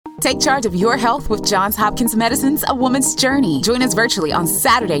Take charge of your health with Johns Hopkins Medicine's A Woman's Journey. Join us virtually on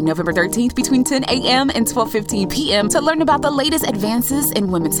Saturday, November 13th between 10 a.m. and 12:15 p.m. to learn about the latest advances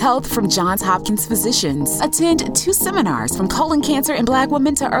in women's health from Johns Hopkins physicians. Attend 2 seminars from colon cancer in Black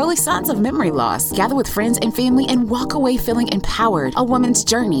women to early signs of memory loss. Gather with friends and family and walk away feeling empowered. A Woman's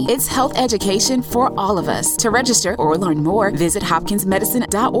Journey. It's health education for all of us. To register or learn more, visit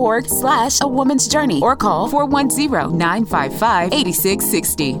hopkinsmedicine.org/A Woman's Journey or call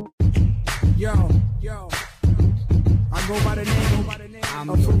 410-955-8660. Yo, I go by the name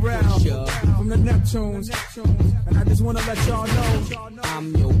of Pharrell from the Neptunes, and I just want to let y'all know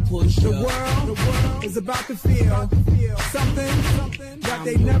I'm your pusher. The world is about to feel something that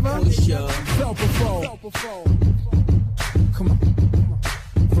they never felt before. Come on.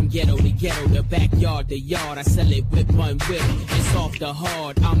 From ghetto to ghetto, the backyard to yard, I sell it whip on whip. It's off the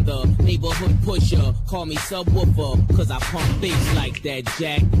hard, I'm the neighborhood pusher. Call me subwoofer, cause I pump bass like that,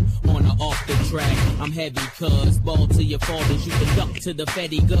 Jack. On or off the track, I'm heavy cuz. Ball to your fathers, you can duck to the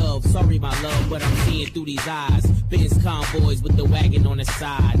Fetty Gov. Sorry my love, but I'm seeing through these eyes. Benz convoys with the wagon on the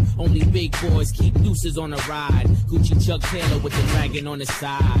side. Only big boys keep deuces on the ride. Gucci Chuck Taylor with the dragon on the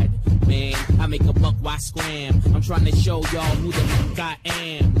side. Man, I make a buck, why scram? I'm trying to show y'all who the fuck I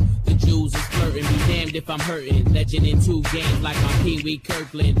am. The Jews is flirting, be damned if I'm hurting. Legend in 2 games like I'm Pee Wee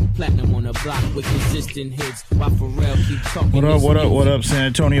Kirkland. Platinum on the block with consistent hits. While Pharrell keep talking. What up, San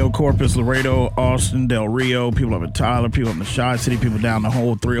Antonio, Corpus, Laredo, Austin, Del Rio, people up in Tyler, people up in the Chi-City, people down the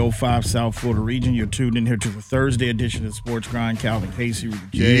whole 305 South Florida region. You're tuned in here to the Thursday edition of Sports Grind. Calvin Casey, Rudy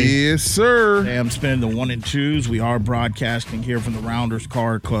J. Yes, sir. I'm spinning the 1 and 2s. We are broadcasting here from the Rounders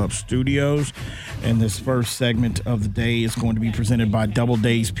Card Club studios. And this first segment of the day is going to be presented by Double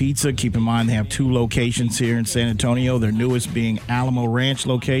Days Pizza. Keep in mind they have 2 locations here in San Antonio, their newest being Alamo Ranch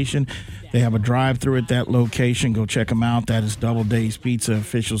location. They have a drive-thru at that location. Go check them out. That is Double Days Pizza,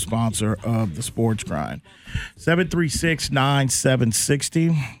 official sponsor of the Sports Grind.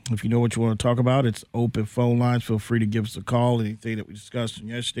 736-9760. If you know what you want to talk about, it's open phone lines. Feel free to give us a call. Anything that we discussed in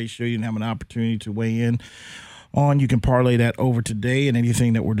yesterday's show, you didn't have an opportunity to weigh in on, you can parlay that over today, and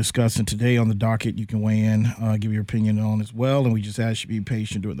anything that we're discussing today on the docket, you can weigh in, give your opinion on as well. And we just ask you to be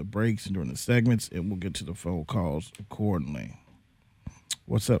patient during the breaks and during the segments, and we'll get to the phone calls accordingly.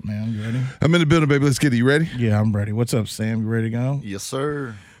 What's up, man? You ready? I'm in the building, baby. Let's get it. You ready? Yeah, I'm ready. What's up, Sam? You ready to go? Yes,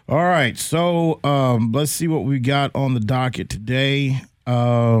 sir. All right. So let's see what we got on the docket today.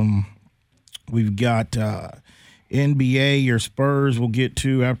 We've got NBA, your Spurs we'll get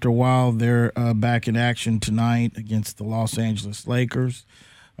to after a while. They're back in action tonight against the Los Angeles Lakers.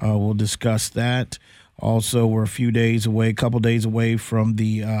 We'll discuss that. Also, we're a couple days away from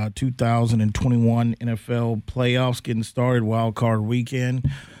the 2021 NFL playoffs getting started, wild card weekend.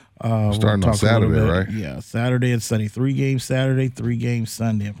 Starting on Saturday, right? Yeah, Saturday and Sunday. 3 games Saturday, 3 games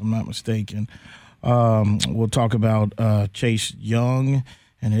Sunday, if I'm not mistaken. We'll talk about Chase Young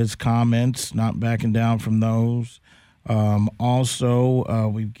and his comments, not backing down from those. Also,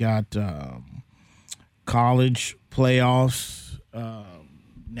 we've got college playoffs.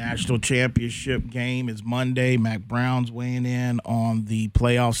 National championship game is Monday. Mac Brown's weighing in on the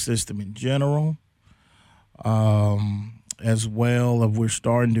playoff system in general. As well, we're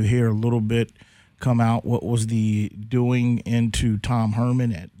starting to hear a little bit come out what was the doing into Tom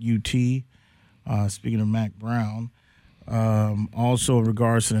Herman at UT. Speaking of Mac Brown. Also, in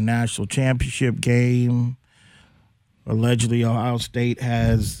regards to the national championship game, allegedly Ohio State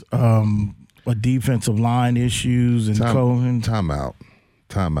has a defensive line issues and Cohen. Time out.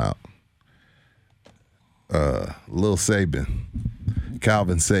 Lil Saban,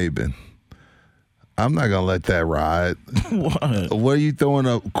 Calvin Saban. I'm not gonna let that ride. What are you throwing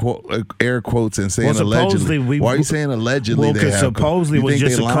up air quotes and saying allegedly? Why are you saying allegedly? Well, because supposedly it was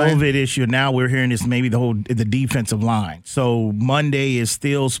just a COVID issue. Now we're hearing this maybe the defensive line. So Monday is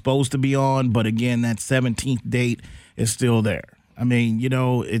still supposed to be on, but again, that 17th date is still there. I mean,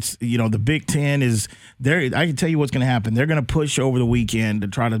 it's the Big Ten is there. I can tell you what's going to happen. They're going to push over the weekend to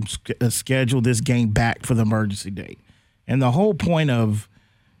try to schedule this game back for the emergency date. And the whole point of,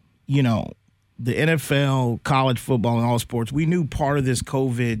 the NFL, college football, and all sports, we knew part of this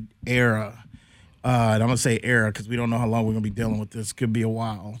COVID era, and I'm going to say era because we don't know how long we're going to be dealing with this. Could be a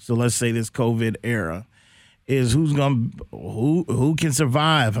while. So let's say this COVID era is who can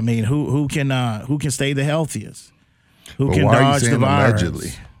survive. I mean, who can stay the healthiest? Who can dodge the virus?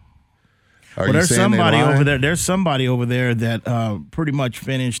 Allegedly? There's somebody over there. There's somebody over there that pretty much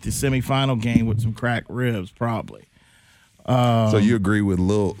finished the semifinal game with some cracked ribs, probably. So you agree with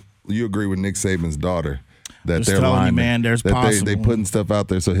Nick Saban's daughter that they're lying, man. There's possible. They putting stuff out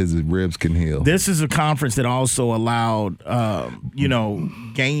there so his ribs can heal. This is a conference that also allowed,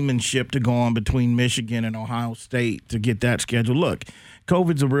 gamemanship to go on between Michigan and Ohio State to get that schedule. Look,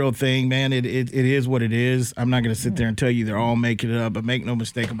 COVID's a real thing, man. It is what it is. I'm not going to sit there and tell you they're all making it up, but make no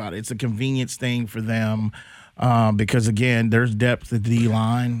mistake about it. It's a convenience thing for them because, again, there's depth at the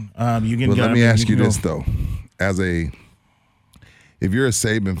D-line. Let me ask you this, though. If you're a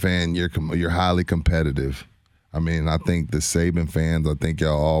Saban fan, you're highly competitive. I mean, I think the Saban fans, I think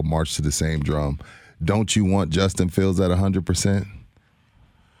y'all all march to the same drum. Don't you want Justin Fields at 100%?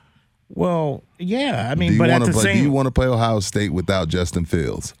 Well, yeah. I mean, but at the same... Do you want to play Ohio State without Justin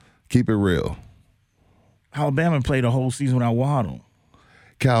Fields? Keep it real. Alabama played a whole season without Waddle.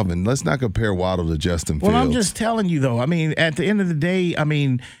 Calvin, let's not compare Waddle to Justin Fields. Well, I'm just telling you, though. I mean, at the end of the day,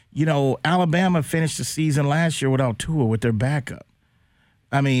 Alabama finished the season last year without Tua with their backup.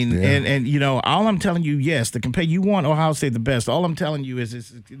 I mean, all I'm telling you, yes, you want Ohio State the best. All I'm telling you is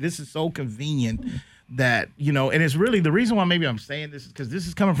this is so convenient that, and it's really the reason why maybe I'm saying this is because this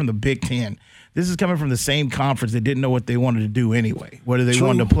is coming from the Big Ten. This is coming from the same conference that didn't know what they wanted to do anyway, whether they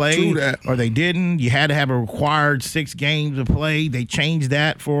wanted to play or they didn't. You had to have a required 6 games to play. They changed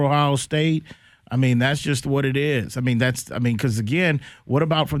that for Ohio State. I mean, that's just what it is. Because, again, what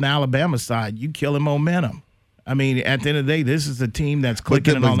about from the Alabama side? You killing momentum. I mean, at the end of the day, this is a team that's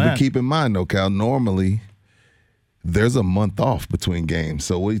clicking and all that. But keep in mind, though, Cal, normally there's a month off between games.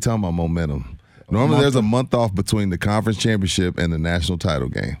 So what are you talking about momentum? Normally there's a month off between the conference championship and the national title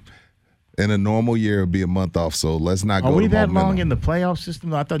game. In a normal year, it would be a month off, so let's not go to momentum. Are we that long in the playoff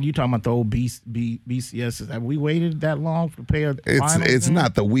system? I thought you were talking about the old BCS. Have we waited that long to play a final? It's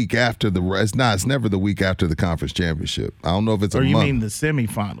not the week after it's never the week after the conference championship. I don't know if it's a month. Or you mean the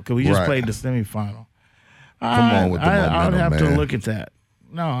semifinal? Because we just played the semifinal. Come on with the momentum, I would have to look at that.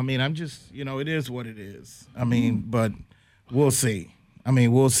 No, I mean, I'm just, it is what it is. I mean, but we'll see. I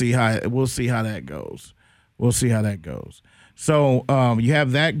mean, we'll see how that goes. We'll see how that goes. So you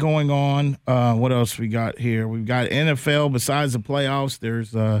have that going on. What else we got here? We've got NFL besides the playoffs. There's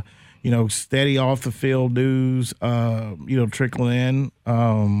steady off the field news. Trickling in.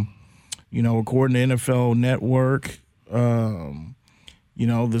 According to NFL Network.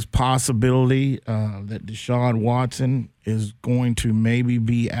 This possibility that Deshaun Watson is going to maybe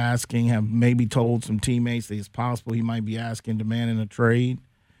be have maybe told some teammates that it's possible he might be demanding a trade.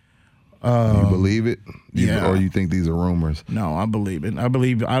 You believe it? Yeah. Or you think these are rumors? No, I believe it. I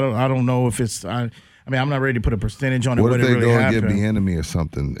don't know if it's. I'm not ready to put a percentage on it. What if they really go happened. and give the enemy or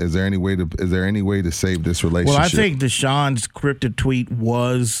something? Is there any way to save this relationship? Well, I think Deshaun's cryptic tweet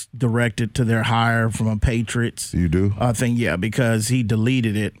was directed to their hire from a Patriots. You do? I think, yeah, because he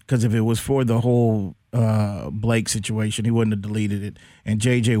deleted it. Because if it was for the whole Blake situation, he wouldn't have deleted it. And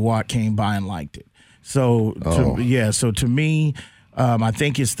J.J. Watt came by and liked it. So to me, I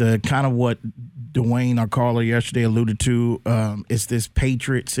think it's the kind of what Dwayne, our caller yesterday, alluded to. It's this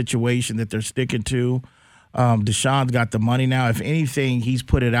Patriot situation that they're sticking to. Deshaun's got the money now. If anything, he's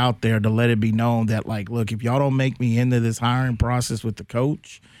put it out there to let it be known that, look, if y'all don't make me into this hiring process with the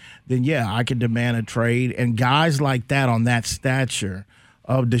coach, then, yeah, I can demand a trade. And guys like that on that stature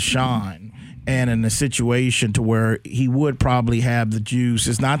of Deshaun and in a situation to where he would probably have the juice.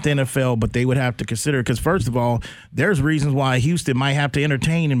 It's not the NFL, but they would have to consider, because first of all, there's reasons why Houston might have to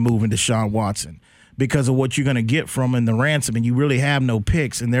entertain and moving Deshaun Watson because of what you're going to get from in the ransom, and you really have no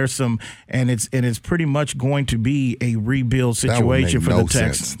picks. And there's it's pretty much going to be a rebuild situation for the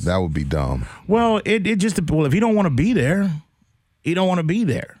Texans. That would be dumb. Well, if he don't want to be there, he don't want to be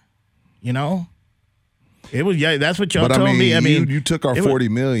there. It was that's what y'all told me. You took our $40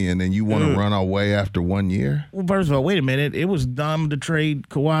 million and you want to run our way after 1 year? Well, first of all, wait a minute. It was dumb to trade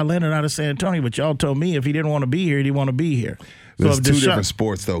Kawhi Leonard out of San Antonio, but y'all told me if he didn't want to be here, he didn't want to be here. There's two different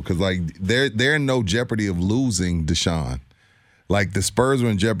sports though, because they're in no jeopardy of losing Deshaun. The Spurs were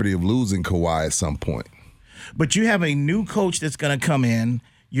in jeopardy of losing Kawhi at some point. But you have a new coach that's going to come in.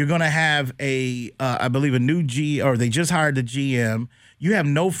 You're going to have I believe a new or they just hired the GM. You have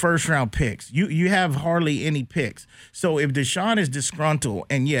no first-round picks. You have hardly any picks. So if Deshaun is disgruntled,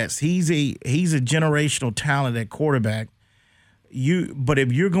 and yes, he's a generational talent at quarterback, but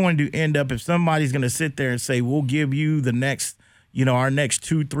if you're going to end up, if somebody's going to sit there and say, we'll give you the next, our next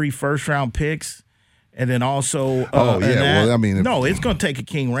 2-3 first-round picks, and then also it's going to take a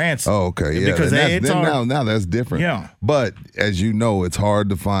king ransom. Oh, okay, yeah. Because now that's different. Yeah. But as you know, it's hard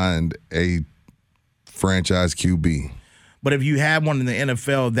to find a franchise QB. But if you have one in the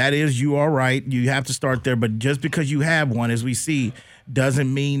NFL, you are right. You have to start there. But just because you have one, as we see,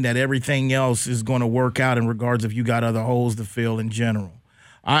 doesn't mean that everything else is going to work out in regards if you got other holes to fill in general.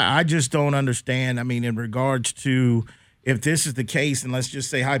 I just don't understand. I mean, in regards to if this is the case, and let's just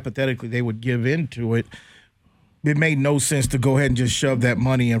say hypothetically they would give into it, it made no sense to go ahead and just shove that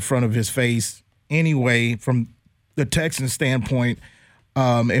money in front of his face anyway from the Texans standpoint,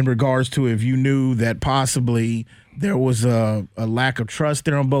 in regards to if you knew that possibly there was a lack of trust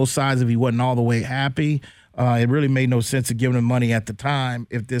there on both sides, if he wasn't all the way happy. It really made no sense to give him money at the time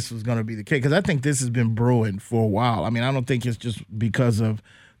if this was going to be the case, because I think this has been brewing for a while. I mean, I don't think it's just because of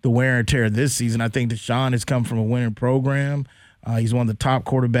the wear and tear this season. I think Deshaun has come from a winning program. He's one of the top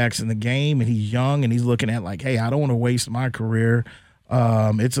quarterbacks in the game, and he's young, and he's looking at like, hey, I don't want to waste my career.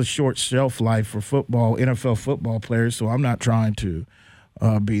 It's a short shelf life for football, NFL football players, so I'm not trying to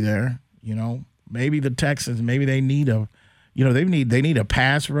be there. You know, maybe the Texans, maybe they need a, you know, they need a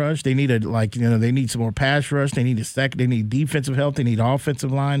pass rush. They need they need some more pass rush. They need they need defensive help. They need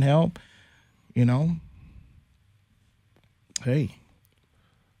offensive line help. You know, hey.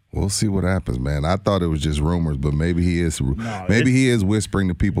 We'll see what happens, man. I thought it was just rumors, but maybe he is. He is whispering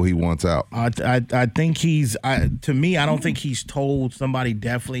to people he wants out. I think he's. To me, I don't think he's told somebody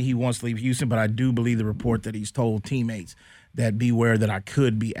definitely he wants to leave Houston, but I do believe the report that he's told teammates that beware that I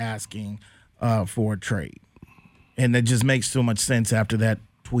could be asking for a trade, and that just makes so much sense after that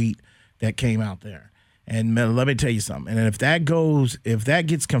tweet that came out there. And let me tell you something. And if that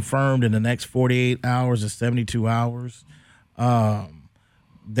gets confirmed in the next 48 hours or 72 hours.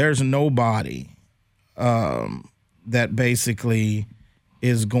 There's nobody that basically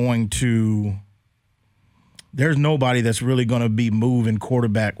is going to – there's nobody that's really going to be moving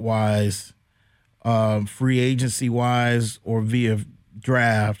quarterback-wise, free agency-wise, or via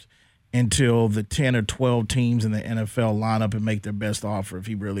draft until the 10 or 12 teams in the NFL line up and make their best offer if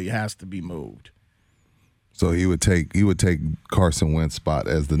he really has to be moved. So he would take Carson Wentz's spot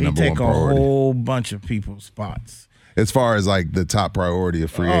as the number one priority. He'd take a whole bunch of people's spots. As far as like the top priority of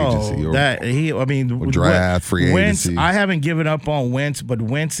free agency, draft, free agency. I haven't given up on Wentz, but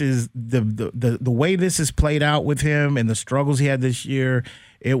Wentz is the way this is played out with him and the struggles he had this year.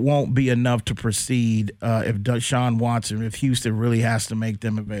 It won't be enough to proceed if Deshaun Watson, if Houston really has to make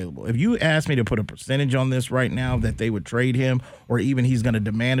them available. If you ask me to put a percentage on this right now that they would trade him, or even he's going to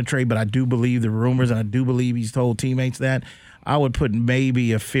demand a trade, but I do believe the rumors and I do believe he's told teammates that, I would put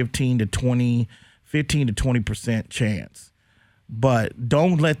maybe a 15 to 20% chance. But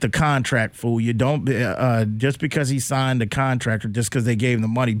don't let the contract fool you. Don't just because he signed a contract or just because they gave him the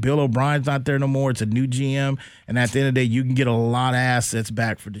money. Bill O'Brien's not there no more. It's a new GM. And at the end of the day, you can get a lot of assets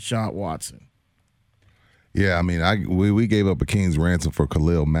back for Deshaun Watson. Yeah, I mean, we gave up a king's ransom for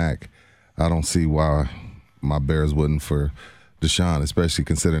Khalil Mack. I don't see why my Bears wouldn't for Deshaun, especially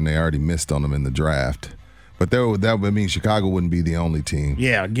considering they already missed on him in the draft. But that would mean Chicago wouldn't be the only team.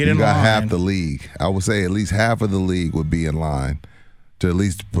 Yeah, get in line. You got half the league. I would say at least half of the league would be in line to at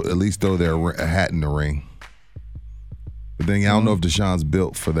least throw their hat in the ring. But then I don't know if Deshaun's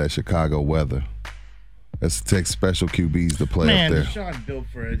built for that Chicago weather. It takes special QBs to play up there. Deshaun's built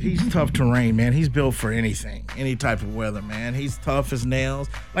for it. He's tough terrain, man. He's built for anything, any type of weather, man. He's tough as nails.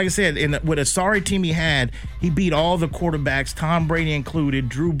 Like I said, with a sorry team he had, he beat all the quarterbacks, Tom Brady included,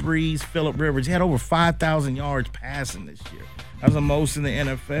 Drew Brees, Phillip Rivers. He had over 5,000 yards passing this year. That's the most in the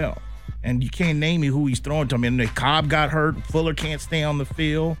NFL. And you can't name me who he's throwing to. I mean, Cobb got hurt. Fuller can't stay on the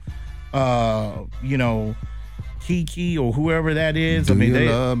field. Kiki or whoever that is. Do you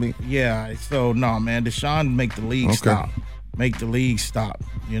love me? Yeah. So, no, man, Deshaun make the league stop. Make the league stop,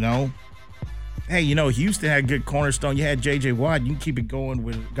 you know? Hey, Houston had good cornerstone. You had J.J. Watt. You can keep it going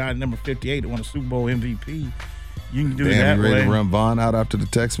with guy number 58 that won a Super Bowl MVP. You can do it that way. You ready to run Vaughn out after the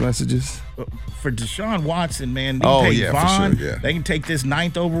text messages? For Deshaun Watson, man, they can take Vaughn. For sure, yeah. They can take this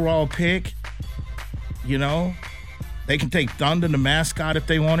 9th overall pick. They can take Thunder, the mascot, if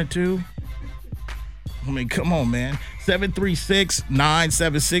they wanted to. I mean, come on, man.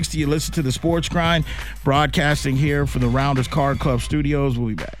 736-9760. You listen to the Sports Grind, broadcasting here from the Rounders Card Club Studios. We'll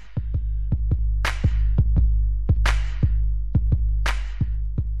be back.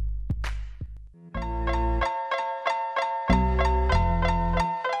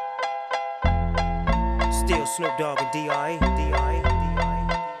 Still Snoop Dogg and D.I.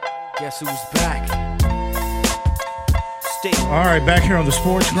 Guess who's back? All right, back here on the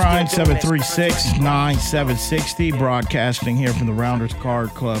Sports Grind, 736-9760, broadcasting here from the Rounders Card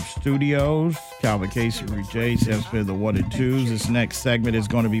Club Studios. Calvin Casey, Reed J, Sam Smith, the 1 and 2s. This next segment is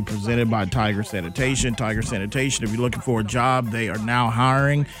going to be presented by Tiger Sanitation. Tiger Sanitation, if you're looking for a job, they are now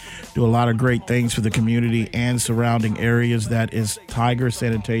hiring. Do a lot of great things for the community and surrounding areas. That is Tiger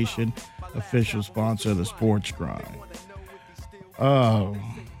Sanitation, official sponsor of the Sports Grind.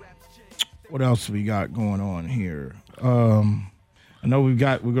 What else we got going on here? I know we're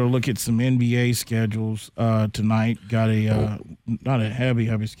going to look at some NBA schedules tonight. Got a not a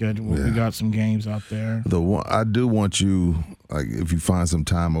heavy schedule. Yeah. We got some games out there. I do want you, like, if you find some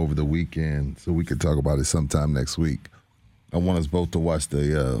time over the weekend, so we could talk about it sometime next week. I want us both to watch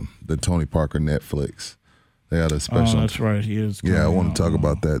the Tony Parker Netflix. They had a special. Oh, that's right. He is. Yeah, I want to talk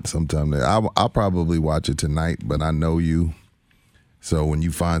about that sometime. I'll probably watch it tonight, but I know you. So when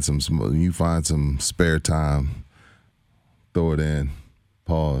you find some spare time, throw it in.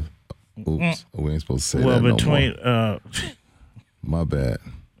 Pause. Oops, we ain't supposed to say that between, no more. My bad.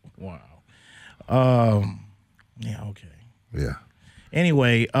 Wow. Yeah. Okay. Yeah.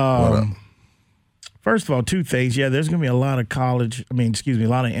 Anyway, first of all, two things. Yeah, there's going to be a lot of a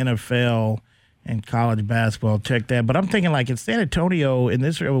lot of NFL and college basketball. Check that. But I'm thinking, like, in San Antonio, in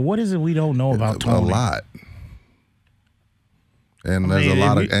this area, what is it we don't know about Tony? A lot. And there's a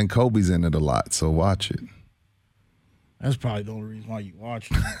lot and Kobe's in it a lot, so watch it. That's probably the only reason why you watch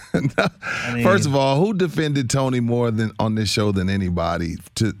it. No. First of all, who defended Tony more than on this show than anybody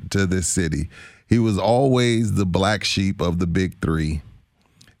to this city? He was always the black sheep of the big three.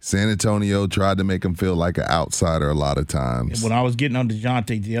 San Antonio tried to make him feel like an outsider a lot of times. When I was getting on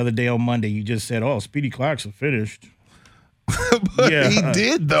DeJounte the other day on Monday, you just said, Speedy Clarkson finished. But yeah. He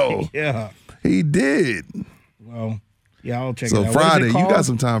did, though. Yeah. He did. Well, yeah, I'll check it out. So Friday, you got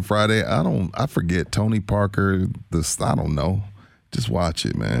some time Friday. I forget. Tony Parker, I don't know. Just watch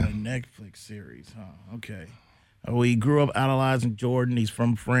it, man. A Netflix series, huh? Okay. Well, he grew up idolizing Jordan. He's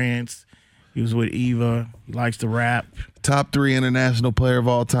from France. He was with Eva. He likes to rap. Top 3 international player of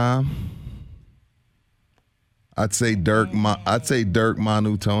all time. I'd say Dirk,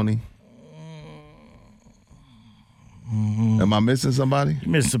 Manu, Tony. Mm-hmm. Am I missing somebody?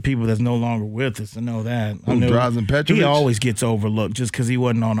 You're missing some people that's no longer with us. I know that. Drazen Petrovic? He always gets overlooked just because he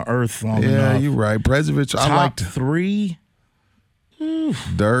wasn't on the earth long enough. Yeah, you're right. Petrovic, I liked. Top 3?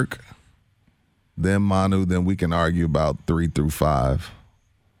 Dirk, then Manu, then we can argue about 3 through 5.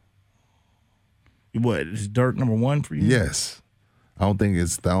 What, is Dirk number 1 for you? Yes. I don't think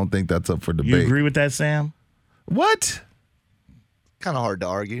that's up for debate. You agree with that, Sam? What? Kind of hard to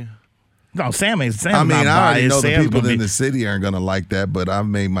argue. No, Sam I already know the people in the city aren't going to like that, but I've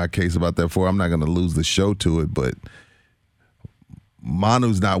made my case about that before. I'm not going to lose the show to it, but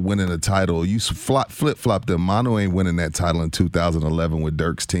Manu's not winning a title. You flip-flop them. Manu ain't winning that title in 2011 with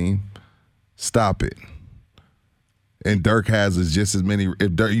Dirk's team. Stop it. And Dirk has just as many.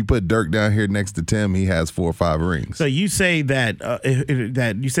 If you put Dirk down here next to Tim, he has 4 or 5 rings. So you say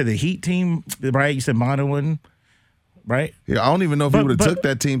that you said the Heat team, right? You said Manu wouldn't, right? Yeah, I don't even know if he would have took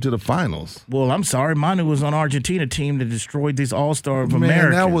that team to the finals. Well, I'm sorry, Manu was on Argentina team that destroyed these All-Star of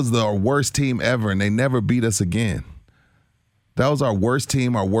America. That was the worst team ever, and they never beat us again. That was our worst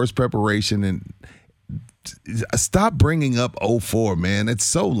team, our worst preparation, and stop bringing up 04, man. It's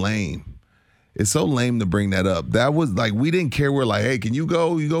so lame. It's so lame to bring that up. That was like, we didn't care. We're like, hey, can you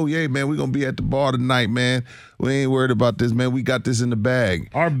go? You go, yeah, man, we're going to be at the bar tonight, man. We ain't worried about this, man. We got this in the bag.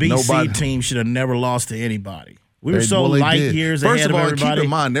 Our BC team should have never lost to anybody. We were light years ahead of everybody. First of all, keep in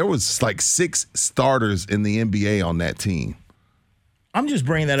mind, there was like 6 starters in the NBA on that team. I'm just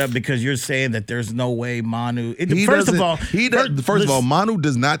bringing that up because you're saying that there's no way Manu. First of all, Manu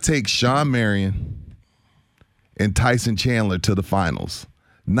does not take Sean Marion and Tyson Chandler to the finals.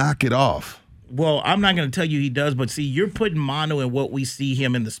 Knock it off. Well, I'm not going to tell you he does, but see, you're putting Manu in what we see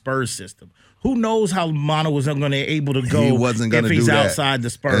him in the Spurs system. Who knows how Manu was going to able to go if he's outside the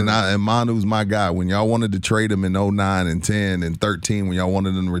Spurs. And Manu's my guy. When y'all wanted to trade him in 09 and 10 and 13, when y'all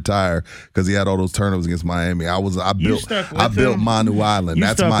wanted him to retire because he had all those turnovers against Miami, I built Manu Island.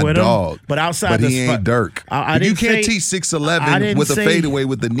 That's my dog. But outside he ain't Dirk. You can't teach 6'11" with a fadeaway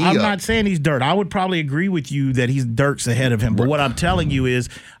with the knee I'm up. not saying he's Dirk. I would probably agree with you that he's Dirk's ahead of him. But what I'm telling you is,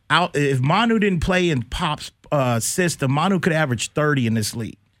 if Manu didn't play in Pop's system, Manu could average 30 in this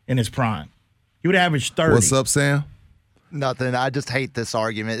league in his prime. He would average 30. What's up, Sam? Nothing. I just hate this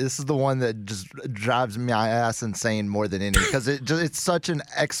argument. This is the one that just drives my ass insane more than any because it's such an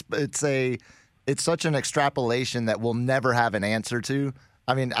extrapolation that we'll never have an answer to.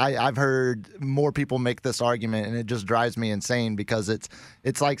 I mean, I've heard more people make this argument, and it just drives me insane because it's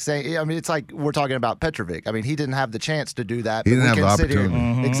like saying, I mean, it's like we're talking about Petrovic. I mean, he didn't have the chance to do that. He didn't have the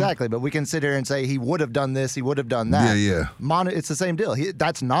opportunity. Exactly, but we can sit here and say he would have done this, he would have done that. Yeah. It's the same deal.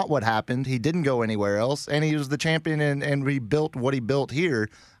 That's not what happened. He didn't go anywhere else, and he was the champion and rebuilt what he built here.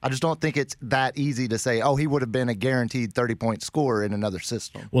 I just don't think it's that easy to say, he would have been a guaranteed 30-point scorer in another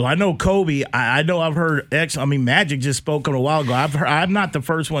system. Well, I know Kobe. I know I've heard Magic just spoke a while ago. I'm not the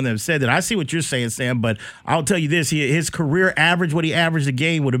first one that said that. I see what you're saying, Sam, but I'll tell you this. His career average, what he averaged a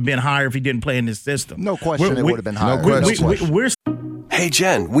game, would have been higher if he didn't play in this system. No question it would have been higher. No question. We're Hey,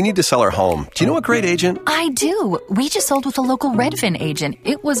 Jen, we need to sell our home. Do you know a great agent? I do. We just sold with a local Redfin agent.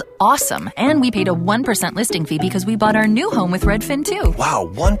 It was awesome. And we paid a 1% listing fee because we bought our new home with Redfin, too.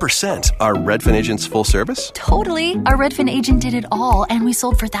 Wow, 1%. Are Redfin agents full service? Totally. Our Redfin agent did it all, and we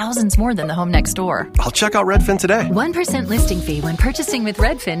sold for thousands more than the home next door. I'll check out Redfin today. 1% listing fee when purchasing with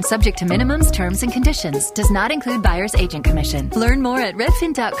Redfin, subject to minimums, terms, and conditions. Does not include buyer's agent commission. Learn more at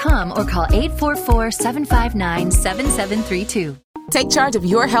redfin.com or call 844-759-7732. Take charge of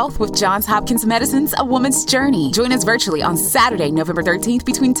your health with Johns Hopkins Medicine's A Woman's Journey. Join us virtually on Saturday, November 13th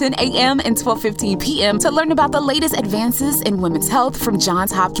between 10 a.m. and 12:15 p.m. to learn about the latest advances in women's health from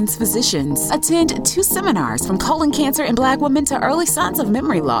Johns Hopkins physicians. Attend 2 seminars from colon cancer in Black women to early signs of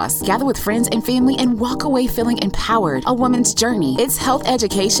memory loss. Gather with friends and family and walk away feeling empowered. A Woman's Journey. It's health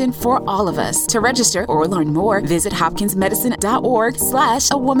education for all of us. To register or learn more, visit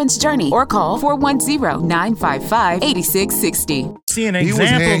hopkinsmedicine.org/A Woman's Journey or call 410-955-8660. See an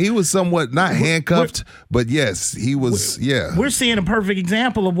example. He was somewhat not handcuffed, but yes, he was. We're seeing a perfect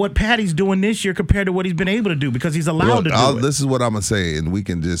example of what Patty's doing this year compared to what he's been able to do because he's allowed to do it. This is what I'm gonna say, and we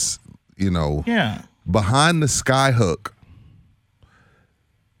can just, behind the sky hook.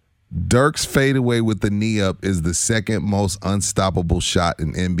 Dirk's fadeaway with the knee up is the second most unstoppable shot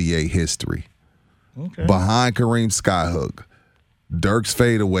in NBA history. Okay. Behind Kareem Skyhook. Dirk's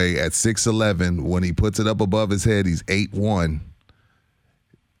fadeaway at 6'11", when he puts it up above his head, he's 8'1".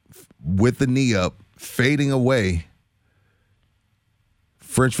 With the knee up, fading away,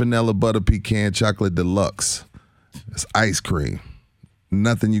 French vanilla butter pecan chocolate deluxe. It's ice cream.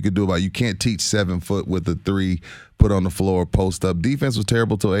 Nothing you could do about it. You can't teach 7 foot with a 3 put on the floor, post up. Defense was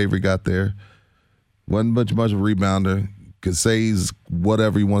terrible till Avery got there. Wasn't much of a rebounder. Could say he's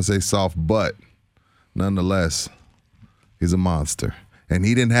whatever you want to say soft, but nonetheless, he's a monster. And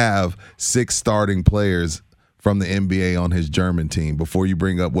he didn't have 6 starting players from the NBA on his German team before you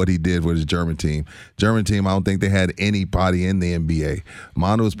bring up what he did with his German team. German team, I don't think they had anybody in the NBA.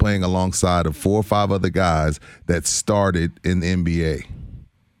 Manu was playing alongside of 4 or 5 other guys that started in the NBA.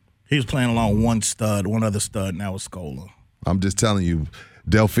 He was playing along one other stud, and that was Scola. I'm just telling you,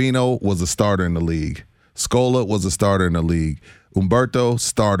 Delfino was a starter in the league. Scola was a starter in the league. Umberto,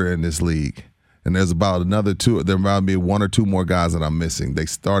 starter in this league. And there's about another 2. There might be 1 or 2 more guys that I'm missing. They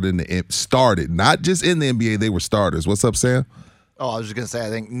started not just in the NBA. They were starters. What's up, Sam? Oh, I was just gonna say. I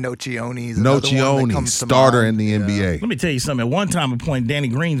think Nocioni's starter in the NBA. Let me tell you something. At one time, Danny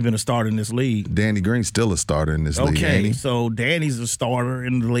Green's been a starter in this league. Danny Green's still a starter in this league. Okay, so Danny's a starter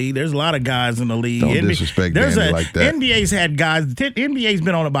in the league. There's a lot of guys in the league. Don't disrespect Danny like that. NBA's had guys. NBA's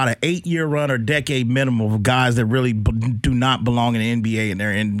been on about an 8-year run or decade minimum of guys that really do not belong in the NBA and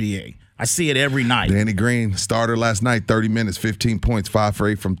they're NBA. I see it every night. Danny Green, starter last night, 30 minutes, 15 points, 5 for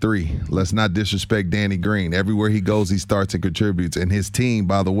 8 from 3. Let's not disrespect Danny Green. Everywhere he goes, he starts and contributes. And his team,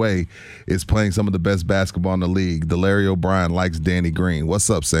 by the way, is playing some of the best basketball in the league. Larry O'Brien likes Danny Green. What's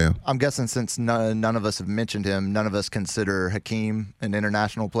up, Sam? I'm guessing since none of us have mentioned him, none of us consider Hakeem an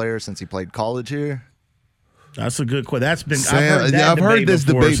international player since he played college here. That's a good question. That's been I've heard this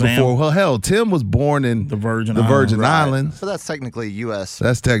debate before. Well, hell, Tim was born in the Virgin Islands. So that's technically U.S.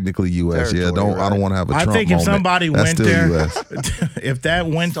 That's technically U.S. Yeah, I don't want to have a Trump moment. I think if somebody went there, if that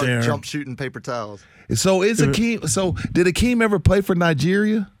went Start there, jump shooting paper towels. So Hakeem? So did Hakeem ever play for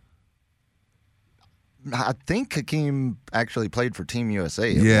Nigeria? I think Hakeem actually played for Team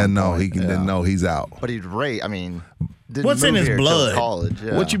USA. Yeah, no, he's out. But he's great. I mean. What's in his blood? College,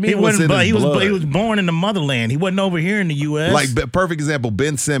 yeah. What you mean? He was born in the motherland. He wasn't over here in the U.S. Like perfect example,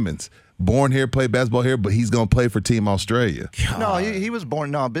 Ben Simmons, born here, played basketball here, but he's gonna play for Team Australia. God. No, he was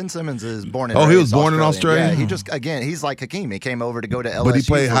born. No, Ben Simmons is born in. Oh, he was born in Australia. Yeah, he just he's like Hakeem. He came over to go to LSU. But he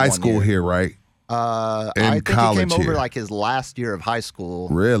played high school here, right? I think he came over like his last year of high school.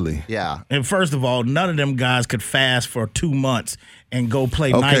 Really? Yeah. And first of all, none of them guys could fast for 2 months and go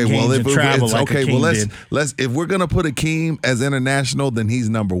play night games and travel like Hakeem did. Let's if we're gonna put Hakeem as international, then he's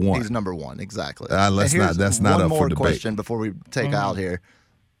number 1. He's number 1, exactly. That's not up for debate. One more question before we take out here.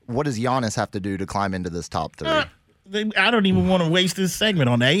 What does Giannis have to do to climb into this top 3? I don't even want to waste this segment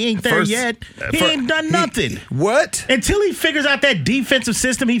on that. He ain't there yet. He ain't done nothing. What? Until he figures out that defensive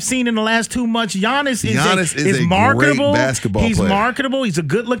system he's seen in the last 2 months, Giannis is a marketable. Great basketball He's player. marketable. He's a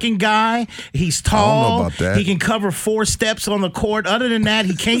good-looking guy. He's tall. I don't know about that. He can cover 4 steps on the court. Other than that,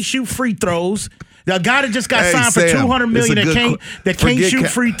 he can't shoot free throws. The guy that just got signed for $200 million that can't shoot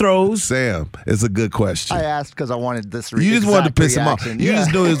free throws. Sam, it's a good question. I asked because I wanted this. You just wanted to piss him off. You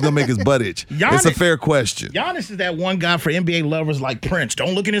just knew he was going to make his butt itch. It's a fair question. Giannis is that one guy for NBA lovers like Prince.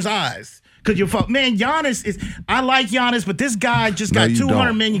 Don't look in his eyes. Because you're man, Giannis is. I like Giannis, but this guy just got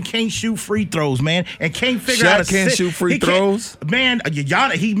 200 million, can't shoot free throws, man, and can't figure out. Shaq can't shoot free throws. Man,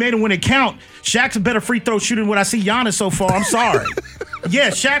 Giannis, he made it when it count. Shaq's a better free throw shooter than what I see Giannis so far. I'm sorry.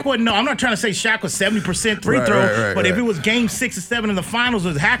 Yeah, Shaq wasn't. No, I'm not trying to say Shaq was 70% free throw, but if it was game 6 or 7 in the finals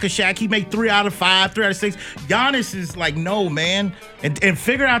with Hacker Shaq, he made 3 out of 5, 3 out of 6. Giannis is like, no, man, and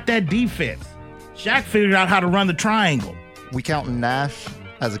figure out that defense. Shaq figured out how to run the triangle. We counting Nash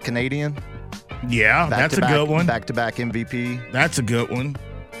as a Canadian? Yeah, that's a good one. Back-to-back MVP. That's a good one.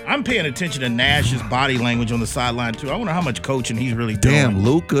 I'm paying attention to Nash's body language on the sideline, too. I wonder how much coaching he's really doing. Damn,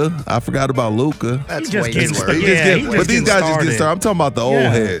 Luka. I forgot about Luka. That's just way getting started. But these guys just get started. I'm talking about the old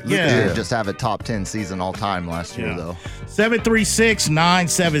head. Luka did just have a top 10 season all time last year, though.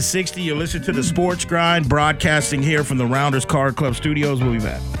 736-9760. You listen to the Sports Grind, broadcasting here from the Rounders Card Club Studios. We'll be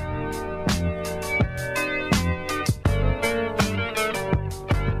back.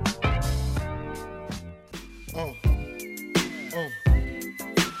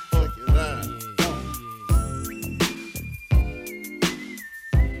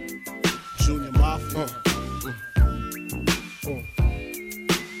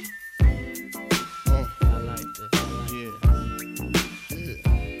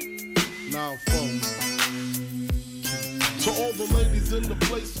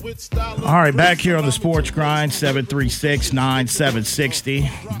 All right, back here on the Sports Grind,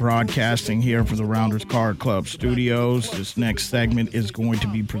 736-9760, broadcasting here from the Rounders Card Club Studios. This next segment is going to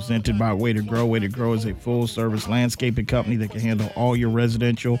be presented by Way to Grow. Way to Grow is a full-service landscaping company that can handle all your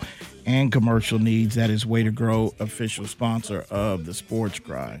residential and commercial needs. That is Way to Grow, official sponsor of the Sports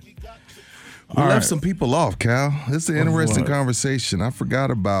Grind. We left some people off, Cal. It's an interesting conversation. I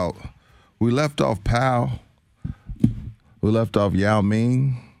forgot about, we left off Powell. We left off Yao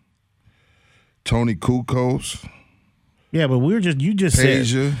Ming, Tony Kukoc. Yeah, but you just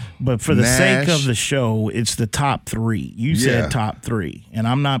said, but for the sake of the show, it's the top 3. You said top 3, and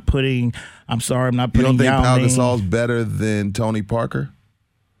I'm not putting Yao Ming. You don't think Pau Gasol's better than Tony Parker?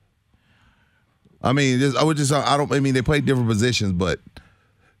 I mean, they play different positions, but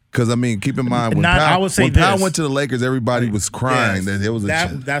because keep in mind when Powell went to the Lakers, everybody was crying that it was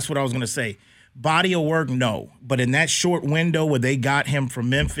that's what I was going to say. Body of work, no. But in that short window where they got him from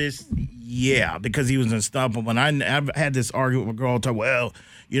Memphis, yeah, because he was unstoppable. And I've had this argument with a girl talk,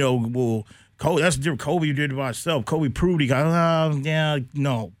 Kobe, that's different. Kobe did it by himself. Kobe proved he got,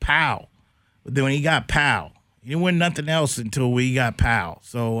 Powell. But then when he got Powell, he didn't win nothing else until we got Powell.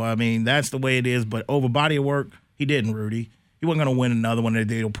 So, that's the way it is. But over body of work, he didn't, Rudy. He wasn't going to win another one.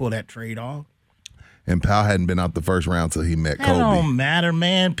 They'll pull that trade off. And Powell hadn't been out the first round till he met Kobe. That don't matter,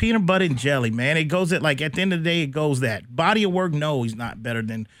 man. Peanut butter and jelly, man. It goes at at the end of the day, it goes that. Body of work, no, he's not better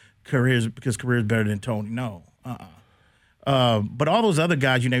than careers because career's better than Tony. No. But all those other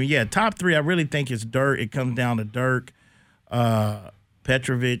guys you named, top 3, I really think it's Dirk. It comes down to Dirk,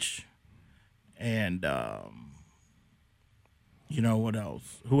 Petrovic, and what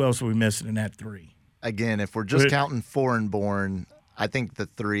else? Who else are we missing in that 3? Again, if we're just counting foreign-born, I think the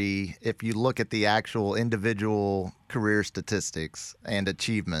 3, if you look at the actual individual career statistics and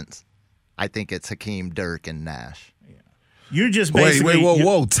achievements, I think it's Hakeem, Dirk, and Nash. Yeah. You're just basically... Wait,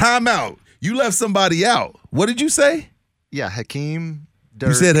 whoa, time out. You left somebody out. What did you say? Yeah, Hakeem, Dirk.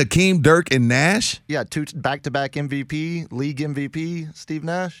 You said Hakeem, Dirk, and Nash? Yeah, 2 back-to-back MVP, league MVP, Steve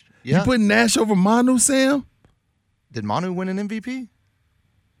Nash. Yeah. You put Nash over Manu, Sam? Did Manu win an MVP?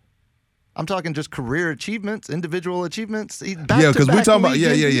 I'm talking just career achievements, individual achievements. Because we're talking about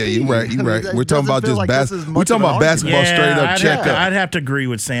you're right. We're talking about just basketball. We're talking about basketball straight up checkup. I'd have to agree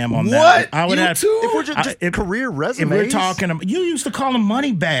with Sam on that. I would have to. If we're just career resumes. If we're talking, you used to call them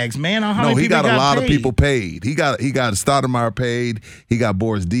money bags, man. He got a lot of people paid. He got Stoudemire paid. He got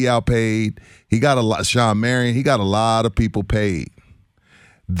Boris Diaw paid. He got a lot. Sean Marion. He got a lot of people paid.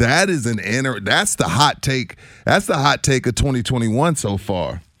 That is that's the hot take. That's the hot take of 2021 so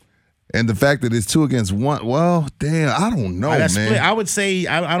far. And the fact that it's 2 against 1, well, damn, I don't know, man. I would say,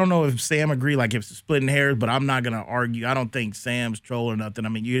 I don't know if Sam agreed, if it's splitting hairs, but I'm not going to argue. I don't think Sam's trolling nothing.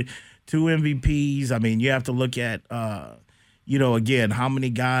 You 2 MVPs. You have to look at, again, how many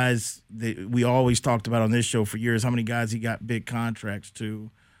guys that we always talked about on this show for years, how many guys he got big contracts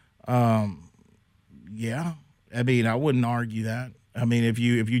to. I wouldn't argue that. If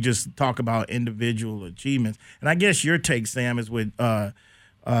you just talk about individual achievements. And I guess your take, Sam, is with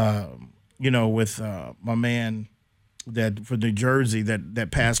with my man that for New Jersey that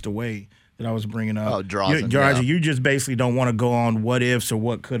passed away that I was bringing up. Oh, Drazen. You just basically don't want to go on what ifs or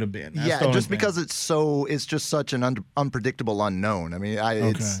what could have been. That's just because it's just such an unpredictable unknown.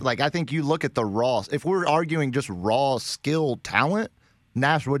 It's I think you look at the raw. If we're arguing just raw skill talent,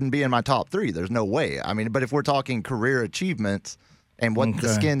 Nash wouldn't be in my top 3. There's no way. I mean, but if we're talking career achievements and what the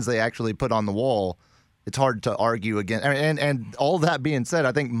skins they actually put on the wall, it's hard to argue against. And all that being said,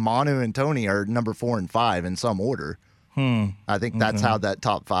 I think Manu and Tony are number 4 and 5 in some order. I think that's how that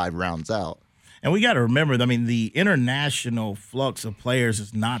top 5 rounds out. And we got to remember, I mean, the international flux of players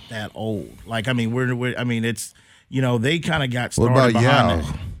is not that old. Like, I mean, it's, they kind of got started what about behind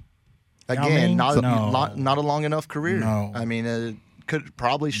Yao? Again, not a long enough career. No. I mean,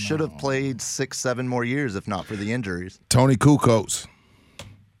 should have played 6-7 more years if not for the injuries. Tony Kukoc.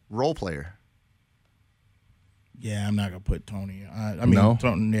 Role player. Yeah, I'm not going to put Tony.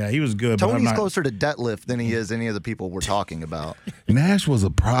 Tony, he was good. Tony's closer to Detlef than he is any of the people we're talking about. Nash was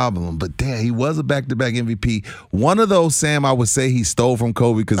a problem, but damn, he was a back-to-back MVP. One of those, Sam, I would say he stole from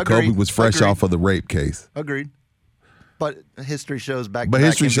Kobe because Kobe was fresh off of the rape case. Agreed. But history shows back-to-back But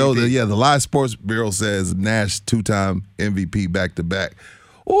history MVP. shows that, the Live Sports Bureau says Nash 2-time MVP back-to-back.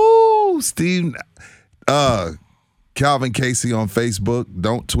 Ooh, Steve, Calvin Casey on Facebook,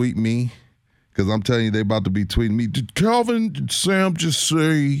 don't tweet me. Because I'm telling you, they're about to be tweeting me. Did Calvin, did Sam just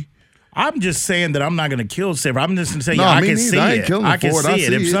say? I'm just saying that I'm not going to kill Sam. I'm just going to say, I can see it. I can see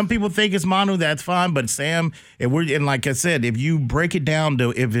it. If some people think it's Manu, that's fine. But Sam, and like I said, if you break it down to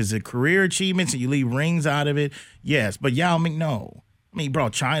if it's a career achievements and you leave rings out of it, yes. But Yao Ming, no. I mean, he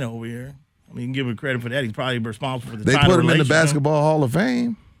brought China over here. I mean, you can give him credit for that. He's probably responsible for the China They put him in the relationship. Basketball Hall of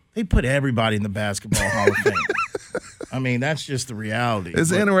Fame. They put everybody in the Basketball Hall of Fame. I mean, that's just the reality.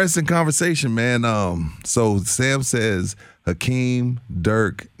 It's an interesting conversation, man. So Sam says Hakeem,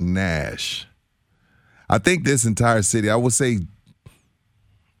 Dirk, Nash. I think this entire city, I would say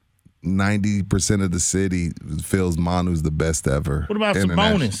 90% of the city feels Manu's the best ever. What about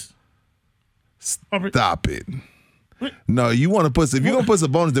Sabonis? Stop it. No, if you're going to put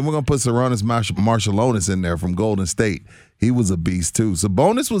Sabonis, then we're going to put Sarunas Marciulionis in there from Golden State. He was a beast, too.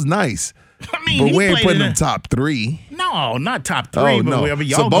 Sabonis was nice. I mean, but we ain't putting him top 3. No, not top 3. Oh, no. But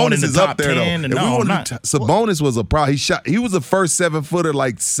y'all going in the top 10. Sabonis was a problem. He was the first 7-footer,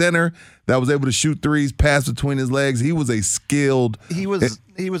 like center, that was able to shoot threes, pass between his legs. He was a skilled. He was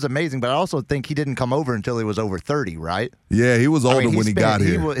amazing, but I also think he didn't come over until he was over 30, right? Yeah, he was older when he got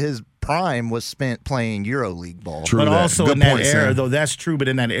here. His prime was spent playing EuroLeague ball. True, but also in that era, though, that's true. But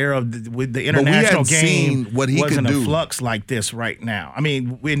in that era, with the international game, wasn't a flux like this right now. I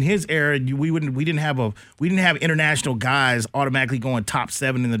mean, in his era, we didn't have international guys automatically going top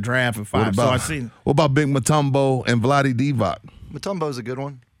 7 in the draft at 5. What about Big Mutombo and Vlade Divac? Mutombo's a good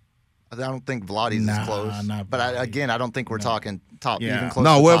one. I don't think Vlade's is close. But I don't think we're talking top even close.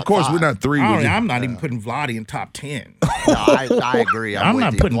 No, well, of course 5. we're not 3. I'm not even putting Vlade in top 10. No, I agree. I'm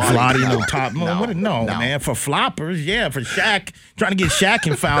not putting Vlade in the top. No, man. For floppers, for Shaq, trying to get Shaq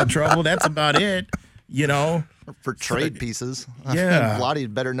in foul trouble. That's about it. For trade pieces. Yeah. Vladdy's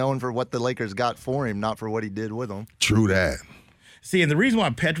better known for what the Lakers got for him, not for what he did with them. True that. See, and the reason why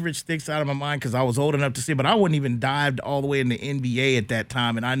Petrovic sticks out of my mind, because I was old enough to see, but I wouldn't even dived all the way in the NBA at that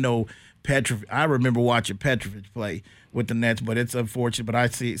time, and I know Petrovic. I remember watching Petrovic play with the Nets, but it's unfortunate. But I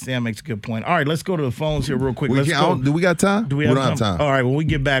see Sam makes a good point. All right, let's go to the phones here real quick. Do we got time? We don't have time. All right, when we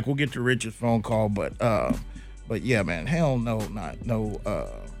get back, we'll get to Richard's phone call. But yeah, man, hell no,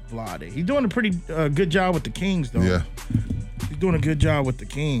 Vlade. He's doing a pretty good job with the Kings, though. Yeah. He's doing a good job with the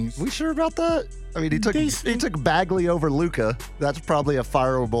Kings. We sure about that? I mean, he took Bagley over Luka. That's probably a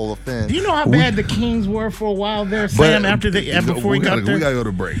fireable offense. Do you know how bad the Kings were for a while there, Sam? Before he got there, we gotta go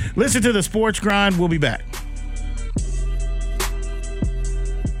to break. Listen to the Sports Grind. We'll be back.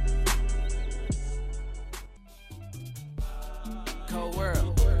 Cold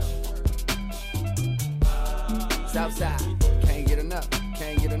world. Southside. Can't get enough.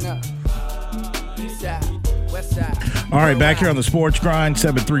 Eastside. Westside. All right, back here on the Sports Grind,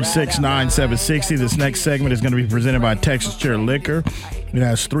 736-9760. This next segment is going to be presented by Texas Chair Liquor. It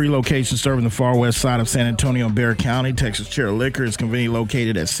has 3 locations serving the far west side of San Antonio and Bexar County. Texas Chair Liquor is conveniently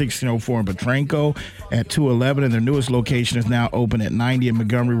located at 1604 in Petranco, at 211, and their newest location is now open at 90 in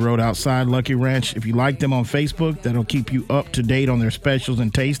Montgomery Road outside Lucky Ranch. If you like them on Facebook, that'll keep you up to date on their specials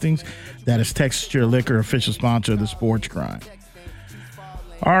and tastings. That is Texas Chair Liquor, official sponsor of the Sports Grind.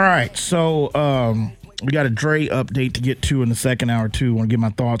 All right, so we got a Dre update to get to in the second hour, too. I want to get my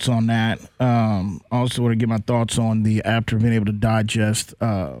thoughts on that. Also want to get my thoughts on the after being able to digest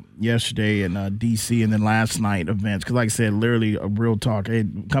yesterday in D.C. and then last night events. Because like I said, literally a real talk.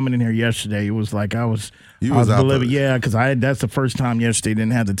 Coming in here yesterday, it was like I was believing. Yeah, because that's the first time yesterday.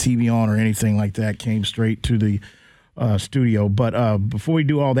 Didn't have the TV on or anything like that. Came straight to the studio. But before we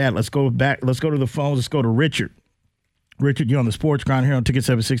do all that, let's go back. Let's go to the phones. Let's go to Richard. Richard, you're on the Sports Grind here on Ticket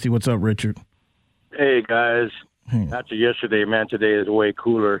 760. What's up, Richard? Hey, guys. After yesterday, man, today is way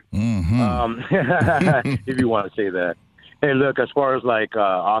cooler. If you want to say that. Hey, look, as far as like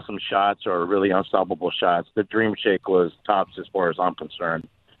awesome shots or really unstoppable shots, the Dream Shake was tops as far as I'm concerned.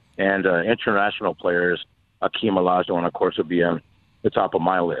 And international players, Akeem Olajuwon, of course, would be on the top of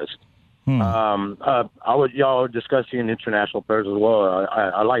my list. Y'all were discussing international players as well.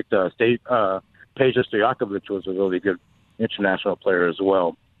 I liked Peja Stojakovic was a really good international player as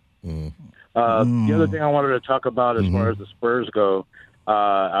well. The other thing I wanted to talk about as far as the Spurs go,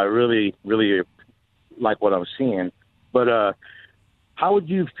 I really, really like what I'm seeing. But how would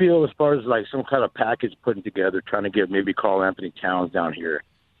you feel as far as like some kind of package putting together, trying to get maybe Karl Anthony Towns down here?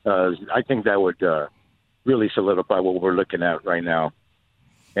 I think that would really solidify what we're looking at right now.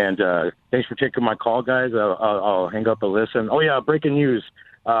 And thanks for taking my call, guys. I'll hang up and listen. Oh, yeah, breaking news.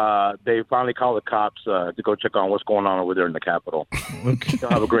 They finally called the cops to go check on what's going on over there in the Capitol. Okay. So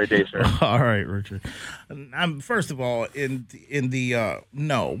have a great day, sir. All right, Richard. First of all, in the